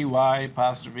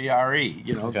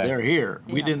 Okay. They're here.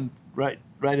 We Yeah. didn't write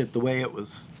it the way it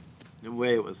was. The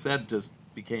way it was said just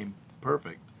became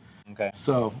perfect. Okay.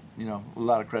 So a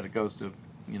lot of credit goes to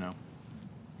Toby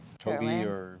Fairly.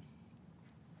 or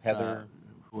Heather,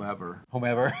 whoever.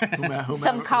 whomever. Whomever-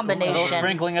 Some combination. A little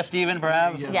sprinkling of Steven,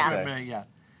 perhaps. Yeah. Okay. Yeah.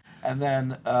 And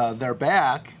then their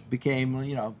back became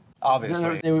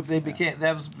Obviously. they became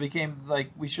became like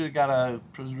we should have got a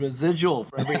residual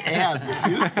for every ad that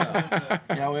used them.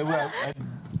 I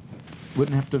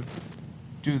wouldn't have to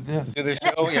do this. Do the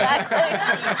show, yeah.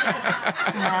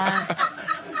 Yeah.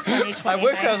 2020 I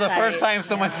wish that was the first hindsight. time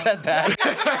someone said that.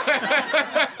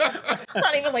 It's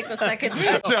not even like the second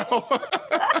time.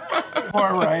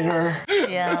 Poor writer.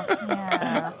 Yeah.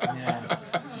 Yeah.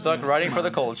 Stuck writing for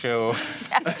the Cold Show.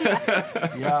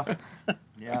 Yeah.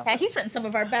 Yeah. Yeah, he's written some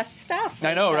of our best stuff.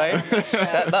 I know, right?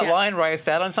 That line where I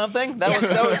sat on something, that was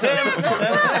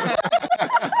him.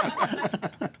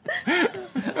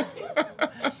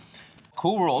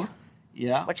 Cool World,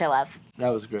 Yeah. Which I love. That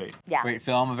was great. Yeah. great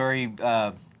film. A very,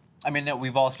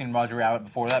 we've all seen Roger Rabbit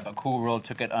before that, but Cool World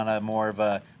took it on a more of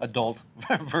a adult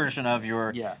version of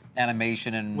your Yeah.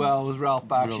 animation and Well, it was Ralph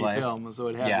Real Bakshi life. film, so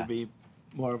it had Yeah. to be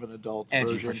more of an adult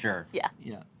edgy version. for sure. Yeah.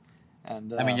 Yeah.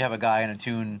 And I mean, you have a guy in a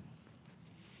tune,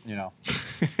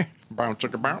 Bow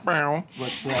chicka bow bow.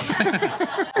 what's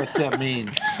that? What's that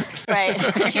mean? Right.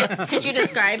 Could you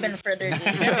describe in further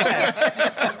detail?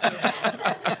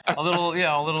 a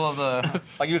little of the.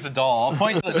 I use a doll. I'll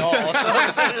point to the doll. So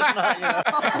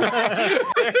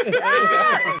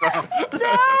it's not,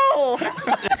 No.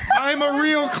 I'm a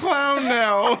real clown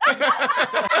now.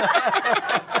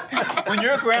 When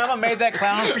your grandma made that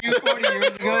clown for you 40 years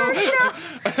ago, you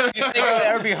think it would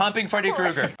ever be humping Freddy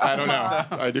Krueger? I don't know.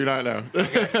 I do not know.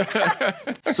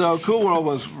 So Cool World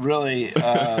was really,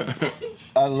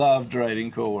 I loved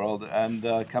writing Cool World and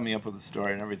coming up with the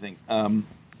story and everything.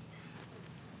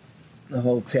 The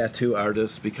whole tattoo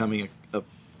artist becoming a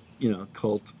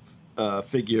cult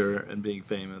figure and being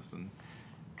famous and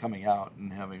coming out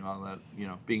and having all that,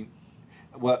 being,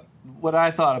 what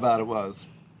I thought about it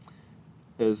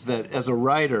is that as a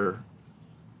writer,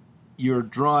 you're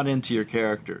drawn into your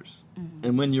characters. Mm-hmm.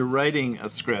 And when you're writing a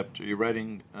script or you're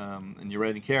writing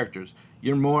characters,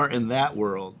 you're more in that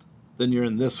world than you're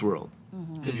in this world.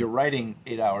 Mm-hmm. If you're writing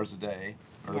 8 hours a day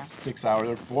or 6 hours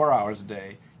or 4 hours a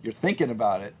day, you're thinking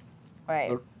about it Right.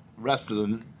 the rest of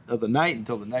the night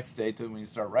until the next day till when you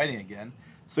start writing again.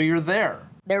 So you're there.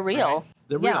 They're real. Right?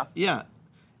 They're real. Yeah.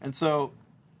 And so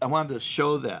I wanted to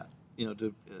show that,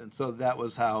 and so that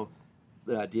was how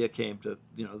the idea came to,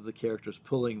 the characters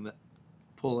pulling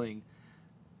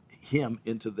him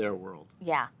into their world.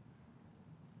 Yeah.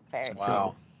 Very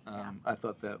Wow. I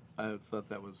thought that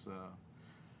was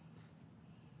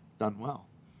done well.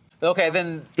 Okay,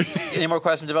 then, any more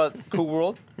questions about Cool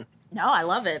World? No, I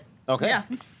love it. Okay. Yeah.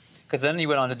 Because then you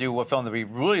went on to do a film that we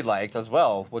really liked as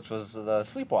well, which was The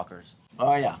Sleepwalkers.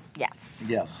 Oh yeah. Yes.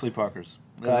 Yeah, Sleepwalkers.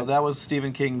 Good. That was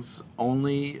Stephen King's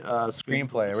only original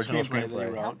screenplay. that he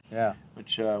wrote, Yeah.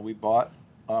 which we bought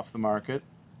off the market,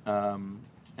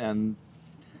 and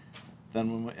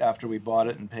then after we bought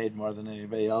it and paid more than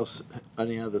anybody else,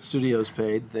 any of the studios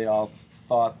paid, they all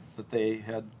thought that they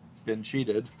had been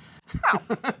cheated.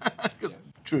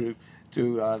 True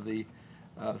to the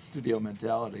studio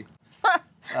mentality.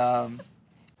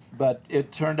 But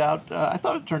it turned out, I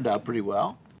thought it turned out pretty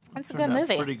well. It's a Turned good out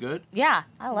movie. Pretty good. Yeah,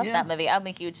 I love Yeah. that movie. I'm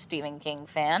a huge Stephen King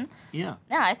fan. Yeah.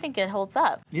 Yeah, I think it holds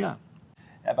up. Yeah.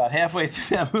 About halfway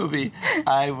through that movie,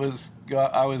 I was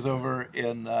over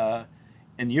in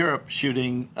Europe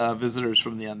shooting Visitors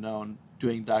from the Unknown,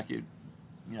 doing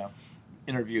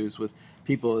interviews with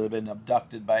people that have been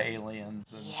abducted by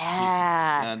aliens and,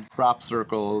 and crop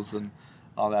circles and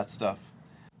all that stuff.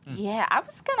 Yeah, I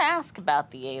was gonna ask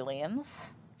about the aliens.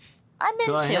 I'm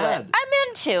into ahead. it. I'm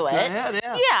into it. Go ahead,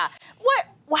 yeah. Yeah.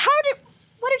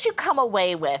 What did you come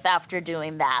away with after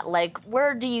doing that? Like,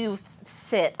 where do you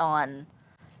sit on?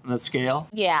 The scale.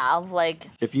 Yeah, of like.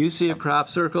 If you see a crop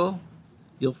circle,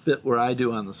 you'll fit where I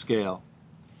do on the scale.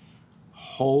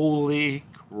 Holy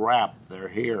crap, they're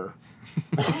here.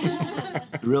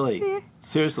 Really,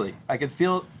 seriously. I could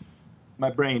feel my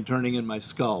brain turning in my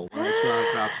skull when I saw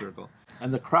a crop circle.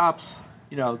 And the crops,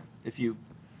 if you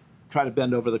try to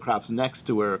bend over the crops next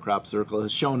to where a crop circle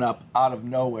has shown up out of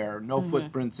nowhere, no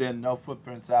footprints in, no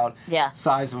footprints out,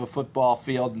 size of a football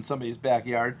field in somebody's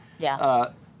backyard. Yeah.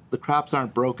 The crops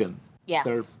aren't broken.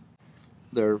 Yes.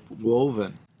 They're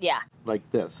woven. Yeah. Like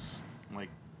this. Like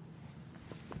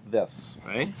this,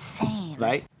 right? Insane.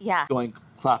 Right? Yeah. Going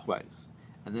clockwise.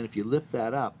 And then if you lift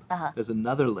that up, there's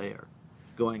another layer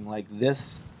going like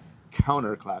this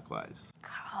counterclockwise.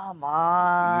 Come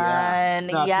on.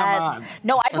 Now, yes. come on.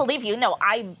 No, I believe you.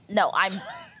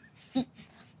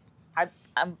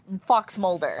 I'm Fox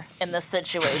Mulder in this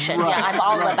situation. Right, Yeah, I'm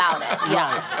all right, about it.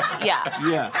 Yeah. Yeah.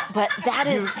 Yeah. But that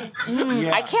is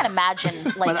I can't imagine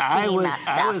But I seeing was that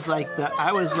stuff.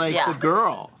 I was like the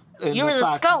girl. in You were the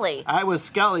Fox- Scully. I was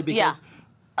Scully because Yeah.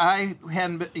 I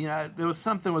hadn't been, there was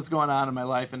something was going on in my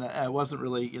life, and I wasn't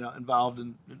really, involved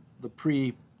in the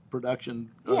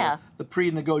pre-production, the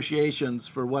pre-negotiations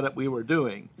for what we were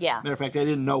doing. Yeah. Matter of fact, I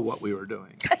didn't know what we were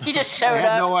doing. You just showed I up.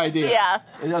 had no idea. Yeah.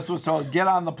 I just was told, get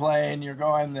on the plane, you're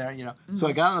going there, So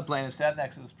I got on the plane and sat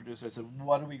next to this producer. I said,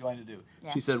 what are we going to do?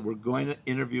 Yeah. She said, we're going to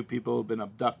interview people who've been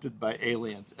abducted by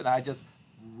aliens. And I just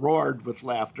roared with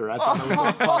laughter. I thought it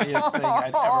was the funniest thing I'd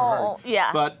ever heard. Yeah.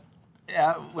 But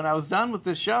when I was done with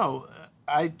this show,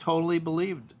 I totally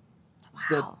believed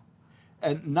that,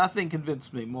 and nothing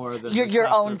convinced me more than the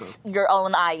crop circle. your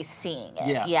own eyes seeing it.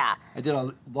 Yeah. Yeah. I did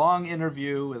a long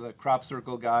interview with a crop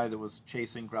circle guy that was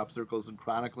chasing crop circles and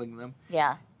chronicling them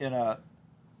Yeah. in a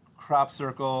crop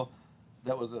circle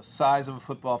that was the size of a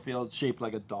football field shaped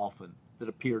like a dolphin that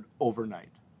appeared overnight.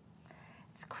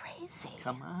 It's crazy.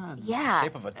 Come on. Yeah.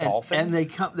 Shape of a dolphin. And they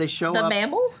show The up.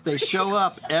 mammal? They show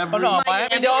up every. Oh no,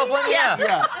 Miami Dolphin. Yeah.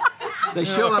 Yeah. They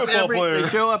show up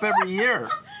every year.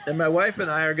 And my wife and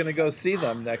I are going to go see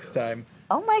them next time.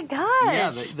 Oh my gosh.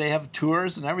 Yeah, they have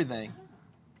tours and everything.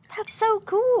 That's so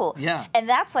cool. Yeah. And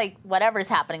that's like whatever's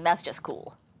happening, that's just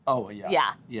cool. Oh yeah.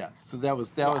 Yeah. Yeah. So that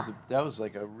was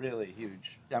like a really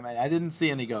huge. I mean, I didn't see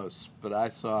any ghosts, but I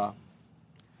saw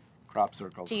crop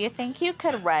circles. Do you think you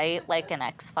could write like an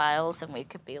X-Files and we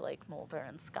could be like Mulder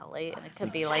and Scully and it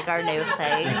could be like our new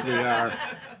thing? They are.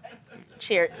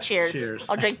 Cheers. Cheers.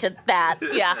 I'll drink to that.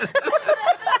 Yeah.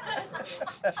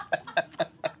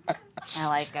 I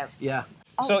like it. Yeah.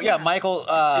 So yeah, Michael,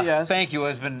 Yes. thank you.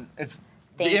 Thank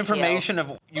The information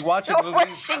of you watch a movie.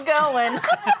 Where's she going?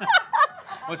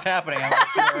 What's happening? I'm not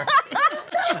sure.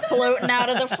 Floating out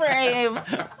of the frame.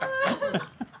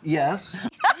 Yes.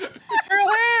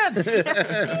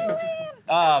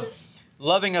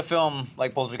 Loving a film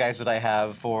like Poltergeist that I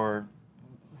have for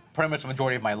pretty much the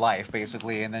majority of my life,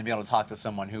 basically, and then be able to talk to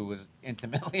someone who was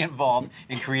intimately involved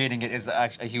in creating it is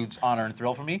actually a huge honor and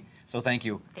thrill for me. So thank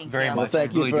you very you. much. Well,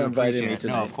 thank I you really for do inviting appreciate me it.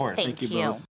 tonight. No, of course. Thank you.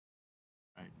 both.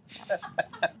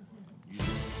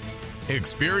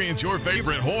 Experience your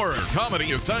favorite horror,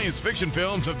 comedy, and science fiction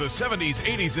films of the 70s,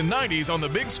 80s, and 90s on the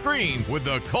big screen with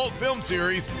the Cult Film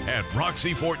Series at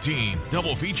Roxy 14.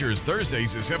 Double features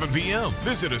Thursdays at 7 p.m.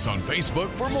 Visit us on Facebook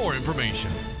for more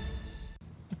information.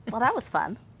 Well, that was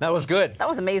fun. That was good. That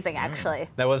was amazing, actually.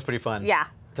 That was pretty fun. Yeah.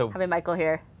 So Having Michael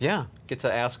here. yeah, get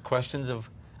to ask questions of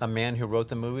a man who wrote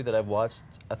the movie that I've watched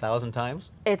 1,000 times.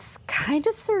 It's kind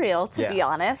of surreal, to be Yeah.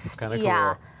 honest. Kinda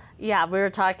Yeah. cool. Yeah, we were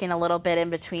talking a little bit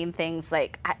in between things.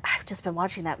 Like, I've just been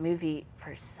watching that movie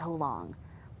for so long,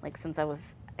 like since I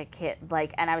was a kid.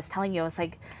 Like, and I was telling you, I was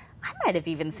like, I might have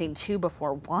even seen 2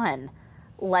 before 1.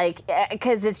 Like,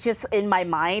 because it's just in my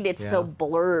mind, it's so Yeah.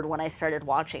 blurred when I started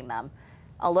watching them.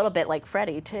 A little bit like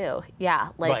Freddy too. Yeah,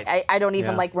 like Right. I don't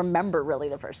even Yeah. like remember really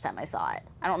the first time I saw it.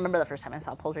 I don't remember the first time I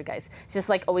saw Poltergeist. It's just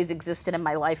like always existed in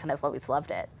my life, and I've always loved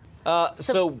it.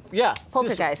 So yeah,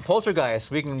 Poltergeist.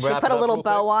 Poltergeist. We can Should we wrap put it a up little real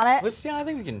bow quick. on it? Yeah, I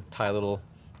think we can tie a little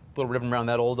ribbon around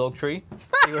that old oak tree.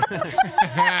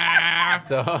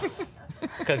 So,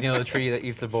 because the tree that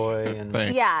eats a boy, and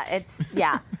Thanks.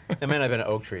 Yeah. it may not have been an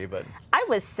oak tree, but I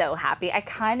was so happy. I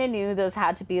kind of knew those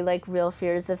had to be like real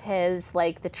fears of his,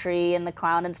 like the tree and the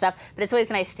clown and stuff. But it's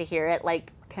always nice to hear it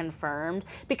like confirmed,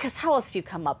 because how else do you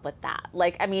come up with that?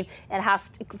 Like, I mean, it has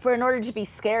to, in order to be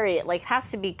scary, it like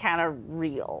has to be kind of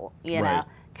real, you know, Right.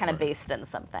 kind of based in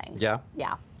something. yeah,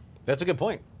 Yeah. that's a good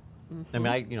point. I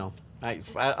mean,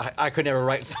 I could never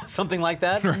write something like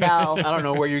that. No. I don't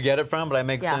know where you get it from, but it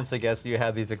makes Yeah. sense. I guess you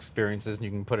have these experiences and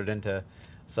you can put it into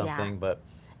something. Yeah. But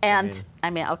And I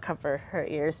mean, I'll cover her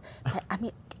ears. But, I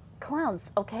mean,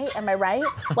 clowns, okay? Am I right?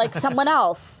 Like someone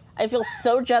else. I feel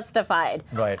so justified.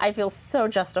 Right. I feel so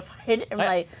justified in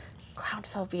my clown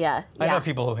phobia. I know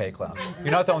people who hate clowns.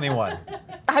 You're not the only one.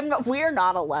 We're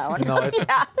not alone. No, it's...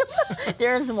 Yeah.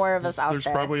 There's more of us out There's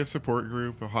there. probably a support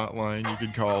group, a hotline you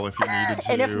could call if you needed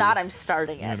to. And if not, I'm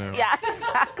starting it. You know. Yeah,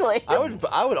 exactly. I would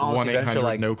honestly venture 1-800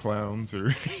 like no clowns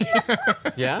or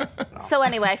yeah. So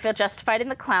anyway, I feel justified in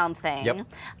the clown thing. Yep.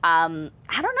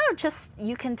 I don't know, just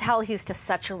you can tell he's just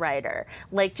such a writer,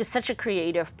 like just such a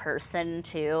creative person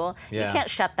too. Yeah. You can't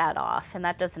shut that off, and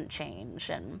that doesn't change.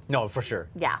 And No, for sure.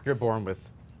 Yeah. You're born with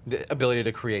the ability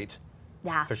to create,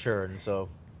 yeah, for sure, and so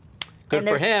good and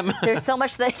for him. There's so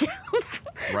much that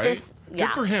right. Yeah.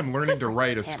 Good for him learning to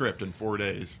write a script in 4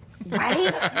 days.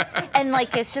 Right? And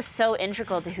like it's just so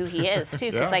integral to who he is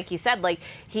too, because Yeah. like you said, like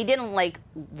he didn't like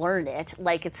learn it.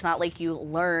 Like it's not like you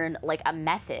learn like a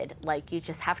method. Like you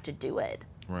just have to do it,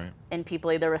 Right. and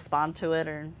people either respond to it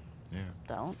or Yeah.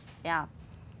 don't. Yeah.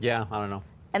 Yeah, I don't know.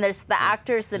 And there's the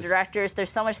actors, the directors. There's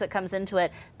so much that comes into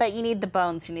it, but you need the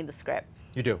bones. You need the script.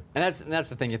 You do, and that's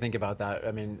the thing you think about that.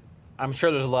 I mean, I'm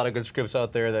sure there's a lot of good scripts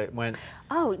out there that went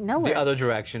Oh, nowhere. the other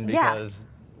direction Yeah. because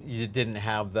you didn't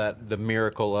have the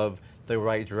miracle of the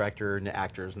right director and the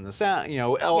actors and the sound,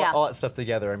 all that stuff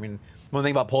together. I mean, one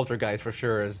thing about Poltergeist for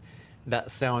sure is that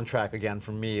soundtrack again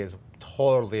for me is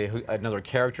totally another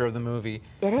character of the movie.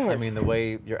 It is. I mean, the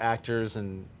way your actors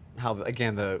and how they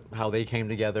came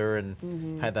together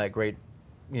and had that great,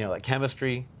 like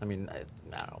chemistry. I mean, I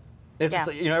don't know. It's Yeah.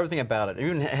 just, everything about it.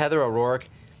 Even Heather O'Rourke,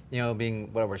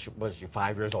 being whatever was she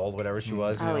 5 years old, whatever she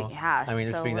was. Oh, yeah, I mean,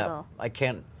 it's so being little. that I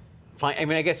can't find. I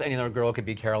mean, I guess any other girl could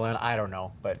be Carolyn. I don't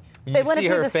know, but when It you wouldn't see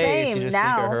be her the face, same you just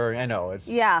now. think of her. I know it's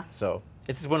Yeah. So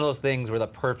it's just one of those things where the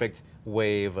perfect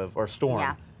wave or storm.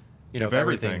 Yeah. Of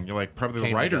everything. Like probably the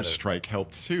came writer's together. strike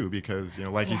helped too because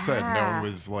like you said, no Yeah. one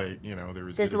was like there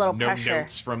was There's a little no pressure.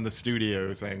 notes from the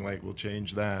studio saying like we'll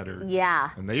change that or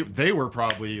Yeah. and they were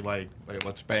probably like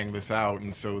let's bang this out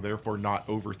and so therefore not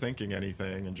overthinking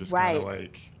anything and just kind of Right.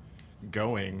 like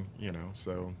going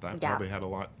so that Yeah. probably had a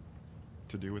lot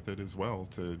to do with it as well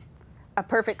to A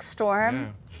perfect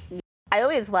storm. yeah. I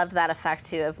always loved that effect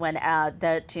too of when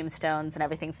the tombstones and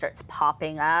everything starts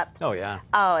popping up. Oh yeah.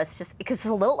 Oh, it's just because it's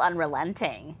a little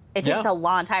unrelenting. It takes Yeah. a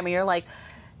long time, and you're like,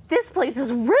 this place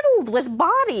is riddled with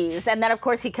bodies. And then, of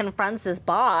course, he confronts his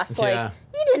boss. Like, Yeah.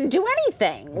 you didn't do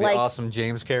anything. The like, awesome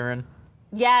James Karen.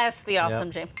 yes, the awesome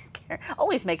Yep. James Karen.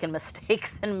 Always making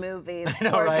mistakes in movies. I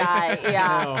know, Poor right? guy. Yeah.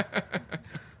 I know.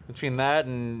 Between that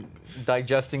and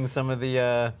digesting some of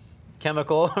the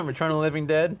chemical from Return of the Living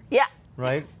Dead, Yeah.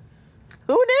 right?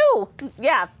 Who knew?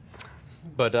 Yeah.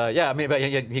 But yeah, I mean, but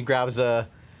he grabs a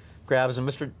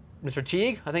Mr.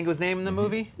 Teague, I think was named in the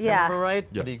movie. If I Yeah. remember right.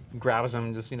 Yes. But he grabs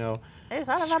him, just There's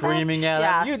none of that. screaming at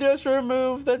Yeah. him. You just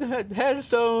removed the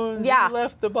headstones. Yeah. You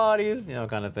left the bodies.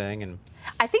 Kind of thing. And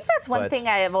I think that's one But- thing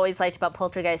I have always liked about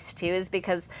Poltergeist 2 is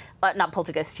because, not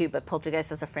Poltergeist 2, but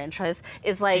Poltergeist as a franchise,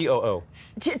 is like... TOO.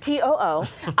 TOO,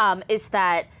 is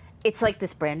that it's like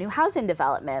this brand new housing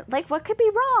development. Like, what could be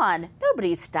wrong?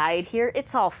 Nobody's died here.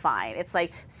 It's all fine. It's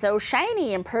like so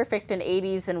shiny and perfect in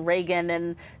 80s and Reagan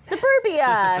and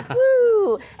suburbia.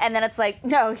 Woo! And then it's like,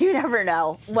 no, you never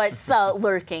know what's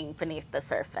lurking beneath the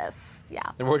surface. Yeah.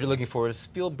 The word you're looking for is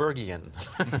Spielbergian.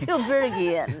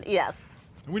 Spielbergian, yes.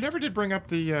 We never did bring up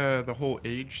the whole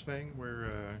age thing where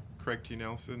Craig T.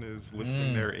 Nelson is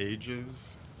listing their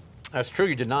ages. That's true.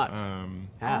 You did not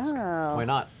ask. Oh. Why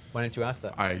not? Why didn't you ask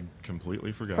that? I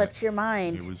completely forgot. Slipped your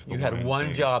mind. It was the You had one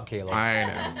thing. job, Caleb.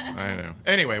 I know.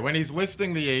 Anyway, when he's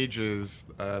listing the ages,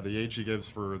 the age he gives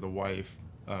for the wife,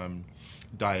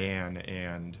 Diane,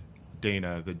 and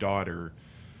Dana, the daughter,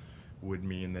 would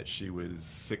mean that she was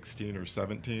 16 or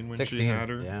 17 when 16. she had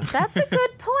her. Yeah. That's a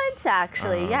good point,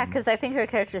 actually. Yeah, because I think her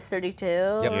character's 32.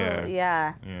 Yeah.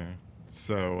 Yeah. Yeah.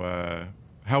 So,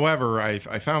 however, I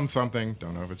found something,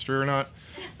 don't know if it's true or not,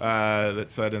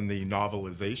 that said in the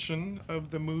novelization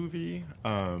of the movie,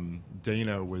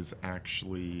 Dana was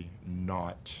actually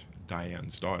not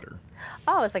Diane's daughter.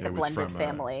 Oh, it's like It a was blended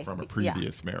family. from a Yeah.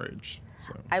 previous marriage.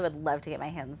 So. I would love to get my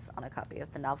hands on a copy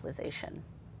of the novelization.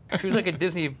 She was like a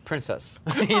Disney princess.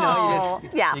 Oh,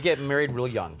 yeah. You get married real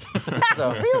young.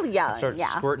 So Real young, start yeah.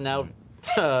 squirting out.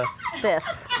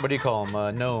 This. What do you call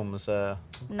them? Gnomes. No?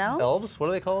 Elves? What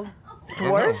are they called?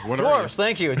 Dwarves? What are Dwarves.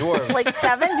 Thank you, dwarves. Like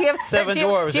 7? Do you have Seven do you,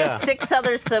 dwarves, Do you have yeah. 6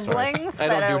 other siblings I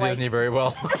that don't are do like Disney very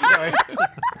well. Sorry.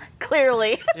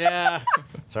 clearly? Yeah.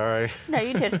 Sorry. No,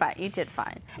 you did fine. You did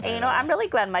fine. And I'm really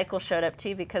glad Michael showed up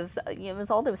too because it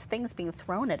was all those things being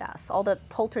thrown at us, all the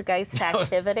poltergeist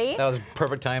activity. That was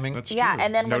perfect timing. That's Yeah, true.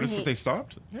 and then when Notice he- that they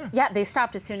stopped? Yeah. Yeah, they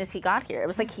stopped as soon as he got here. It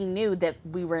was like he knew that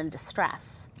we were in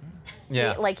distress.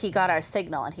 Yeah. Like he got our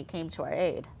signal and he came to our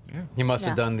aid. He must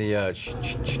have Yeah. done the. Shh.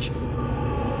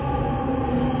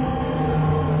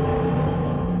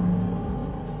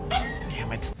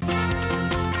 Damn it.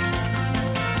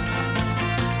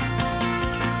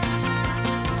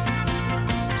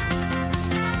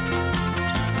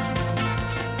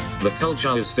 The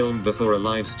Culture is filmed before a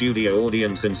live studio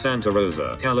audience in Santa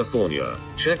Rosa, California.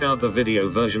 Check out the video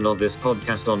version of this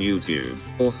podcast on YouTube,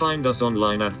 or find us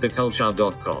online at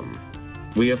theculture.com.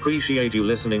 We appreciate you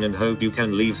listening and hope you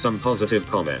can leave some positive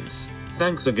comments.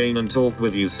 Thanks again and talk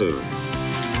with you soon.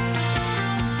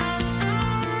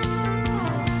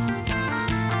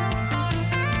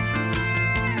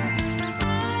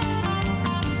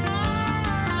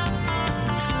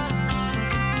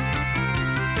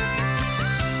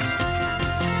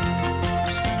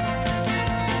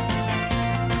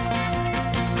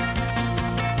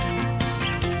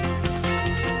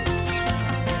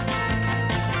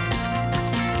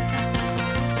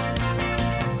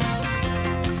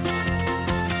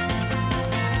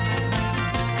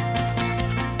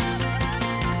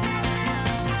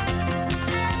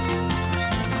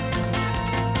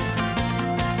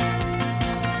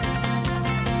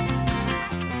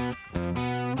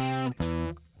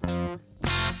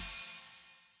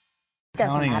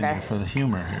 Doesn't Counting on matter. you for the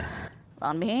humor here.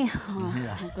 On me?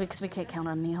 Oh, because we can't count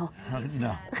on Neil.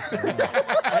 No.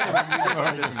 I've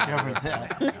already discovered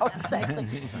that. No, exactly.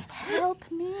 Help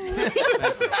me.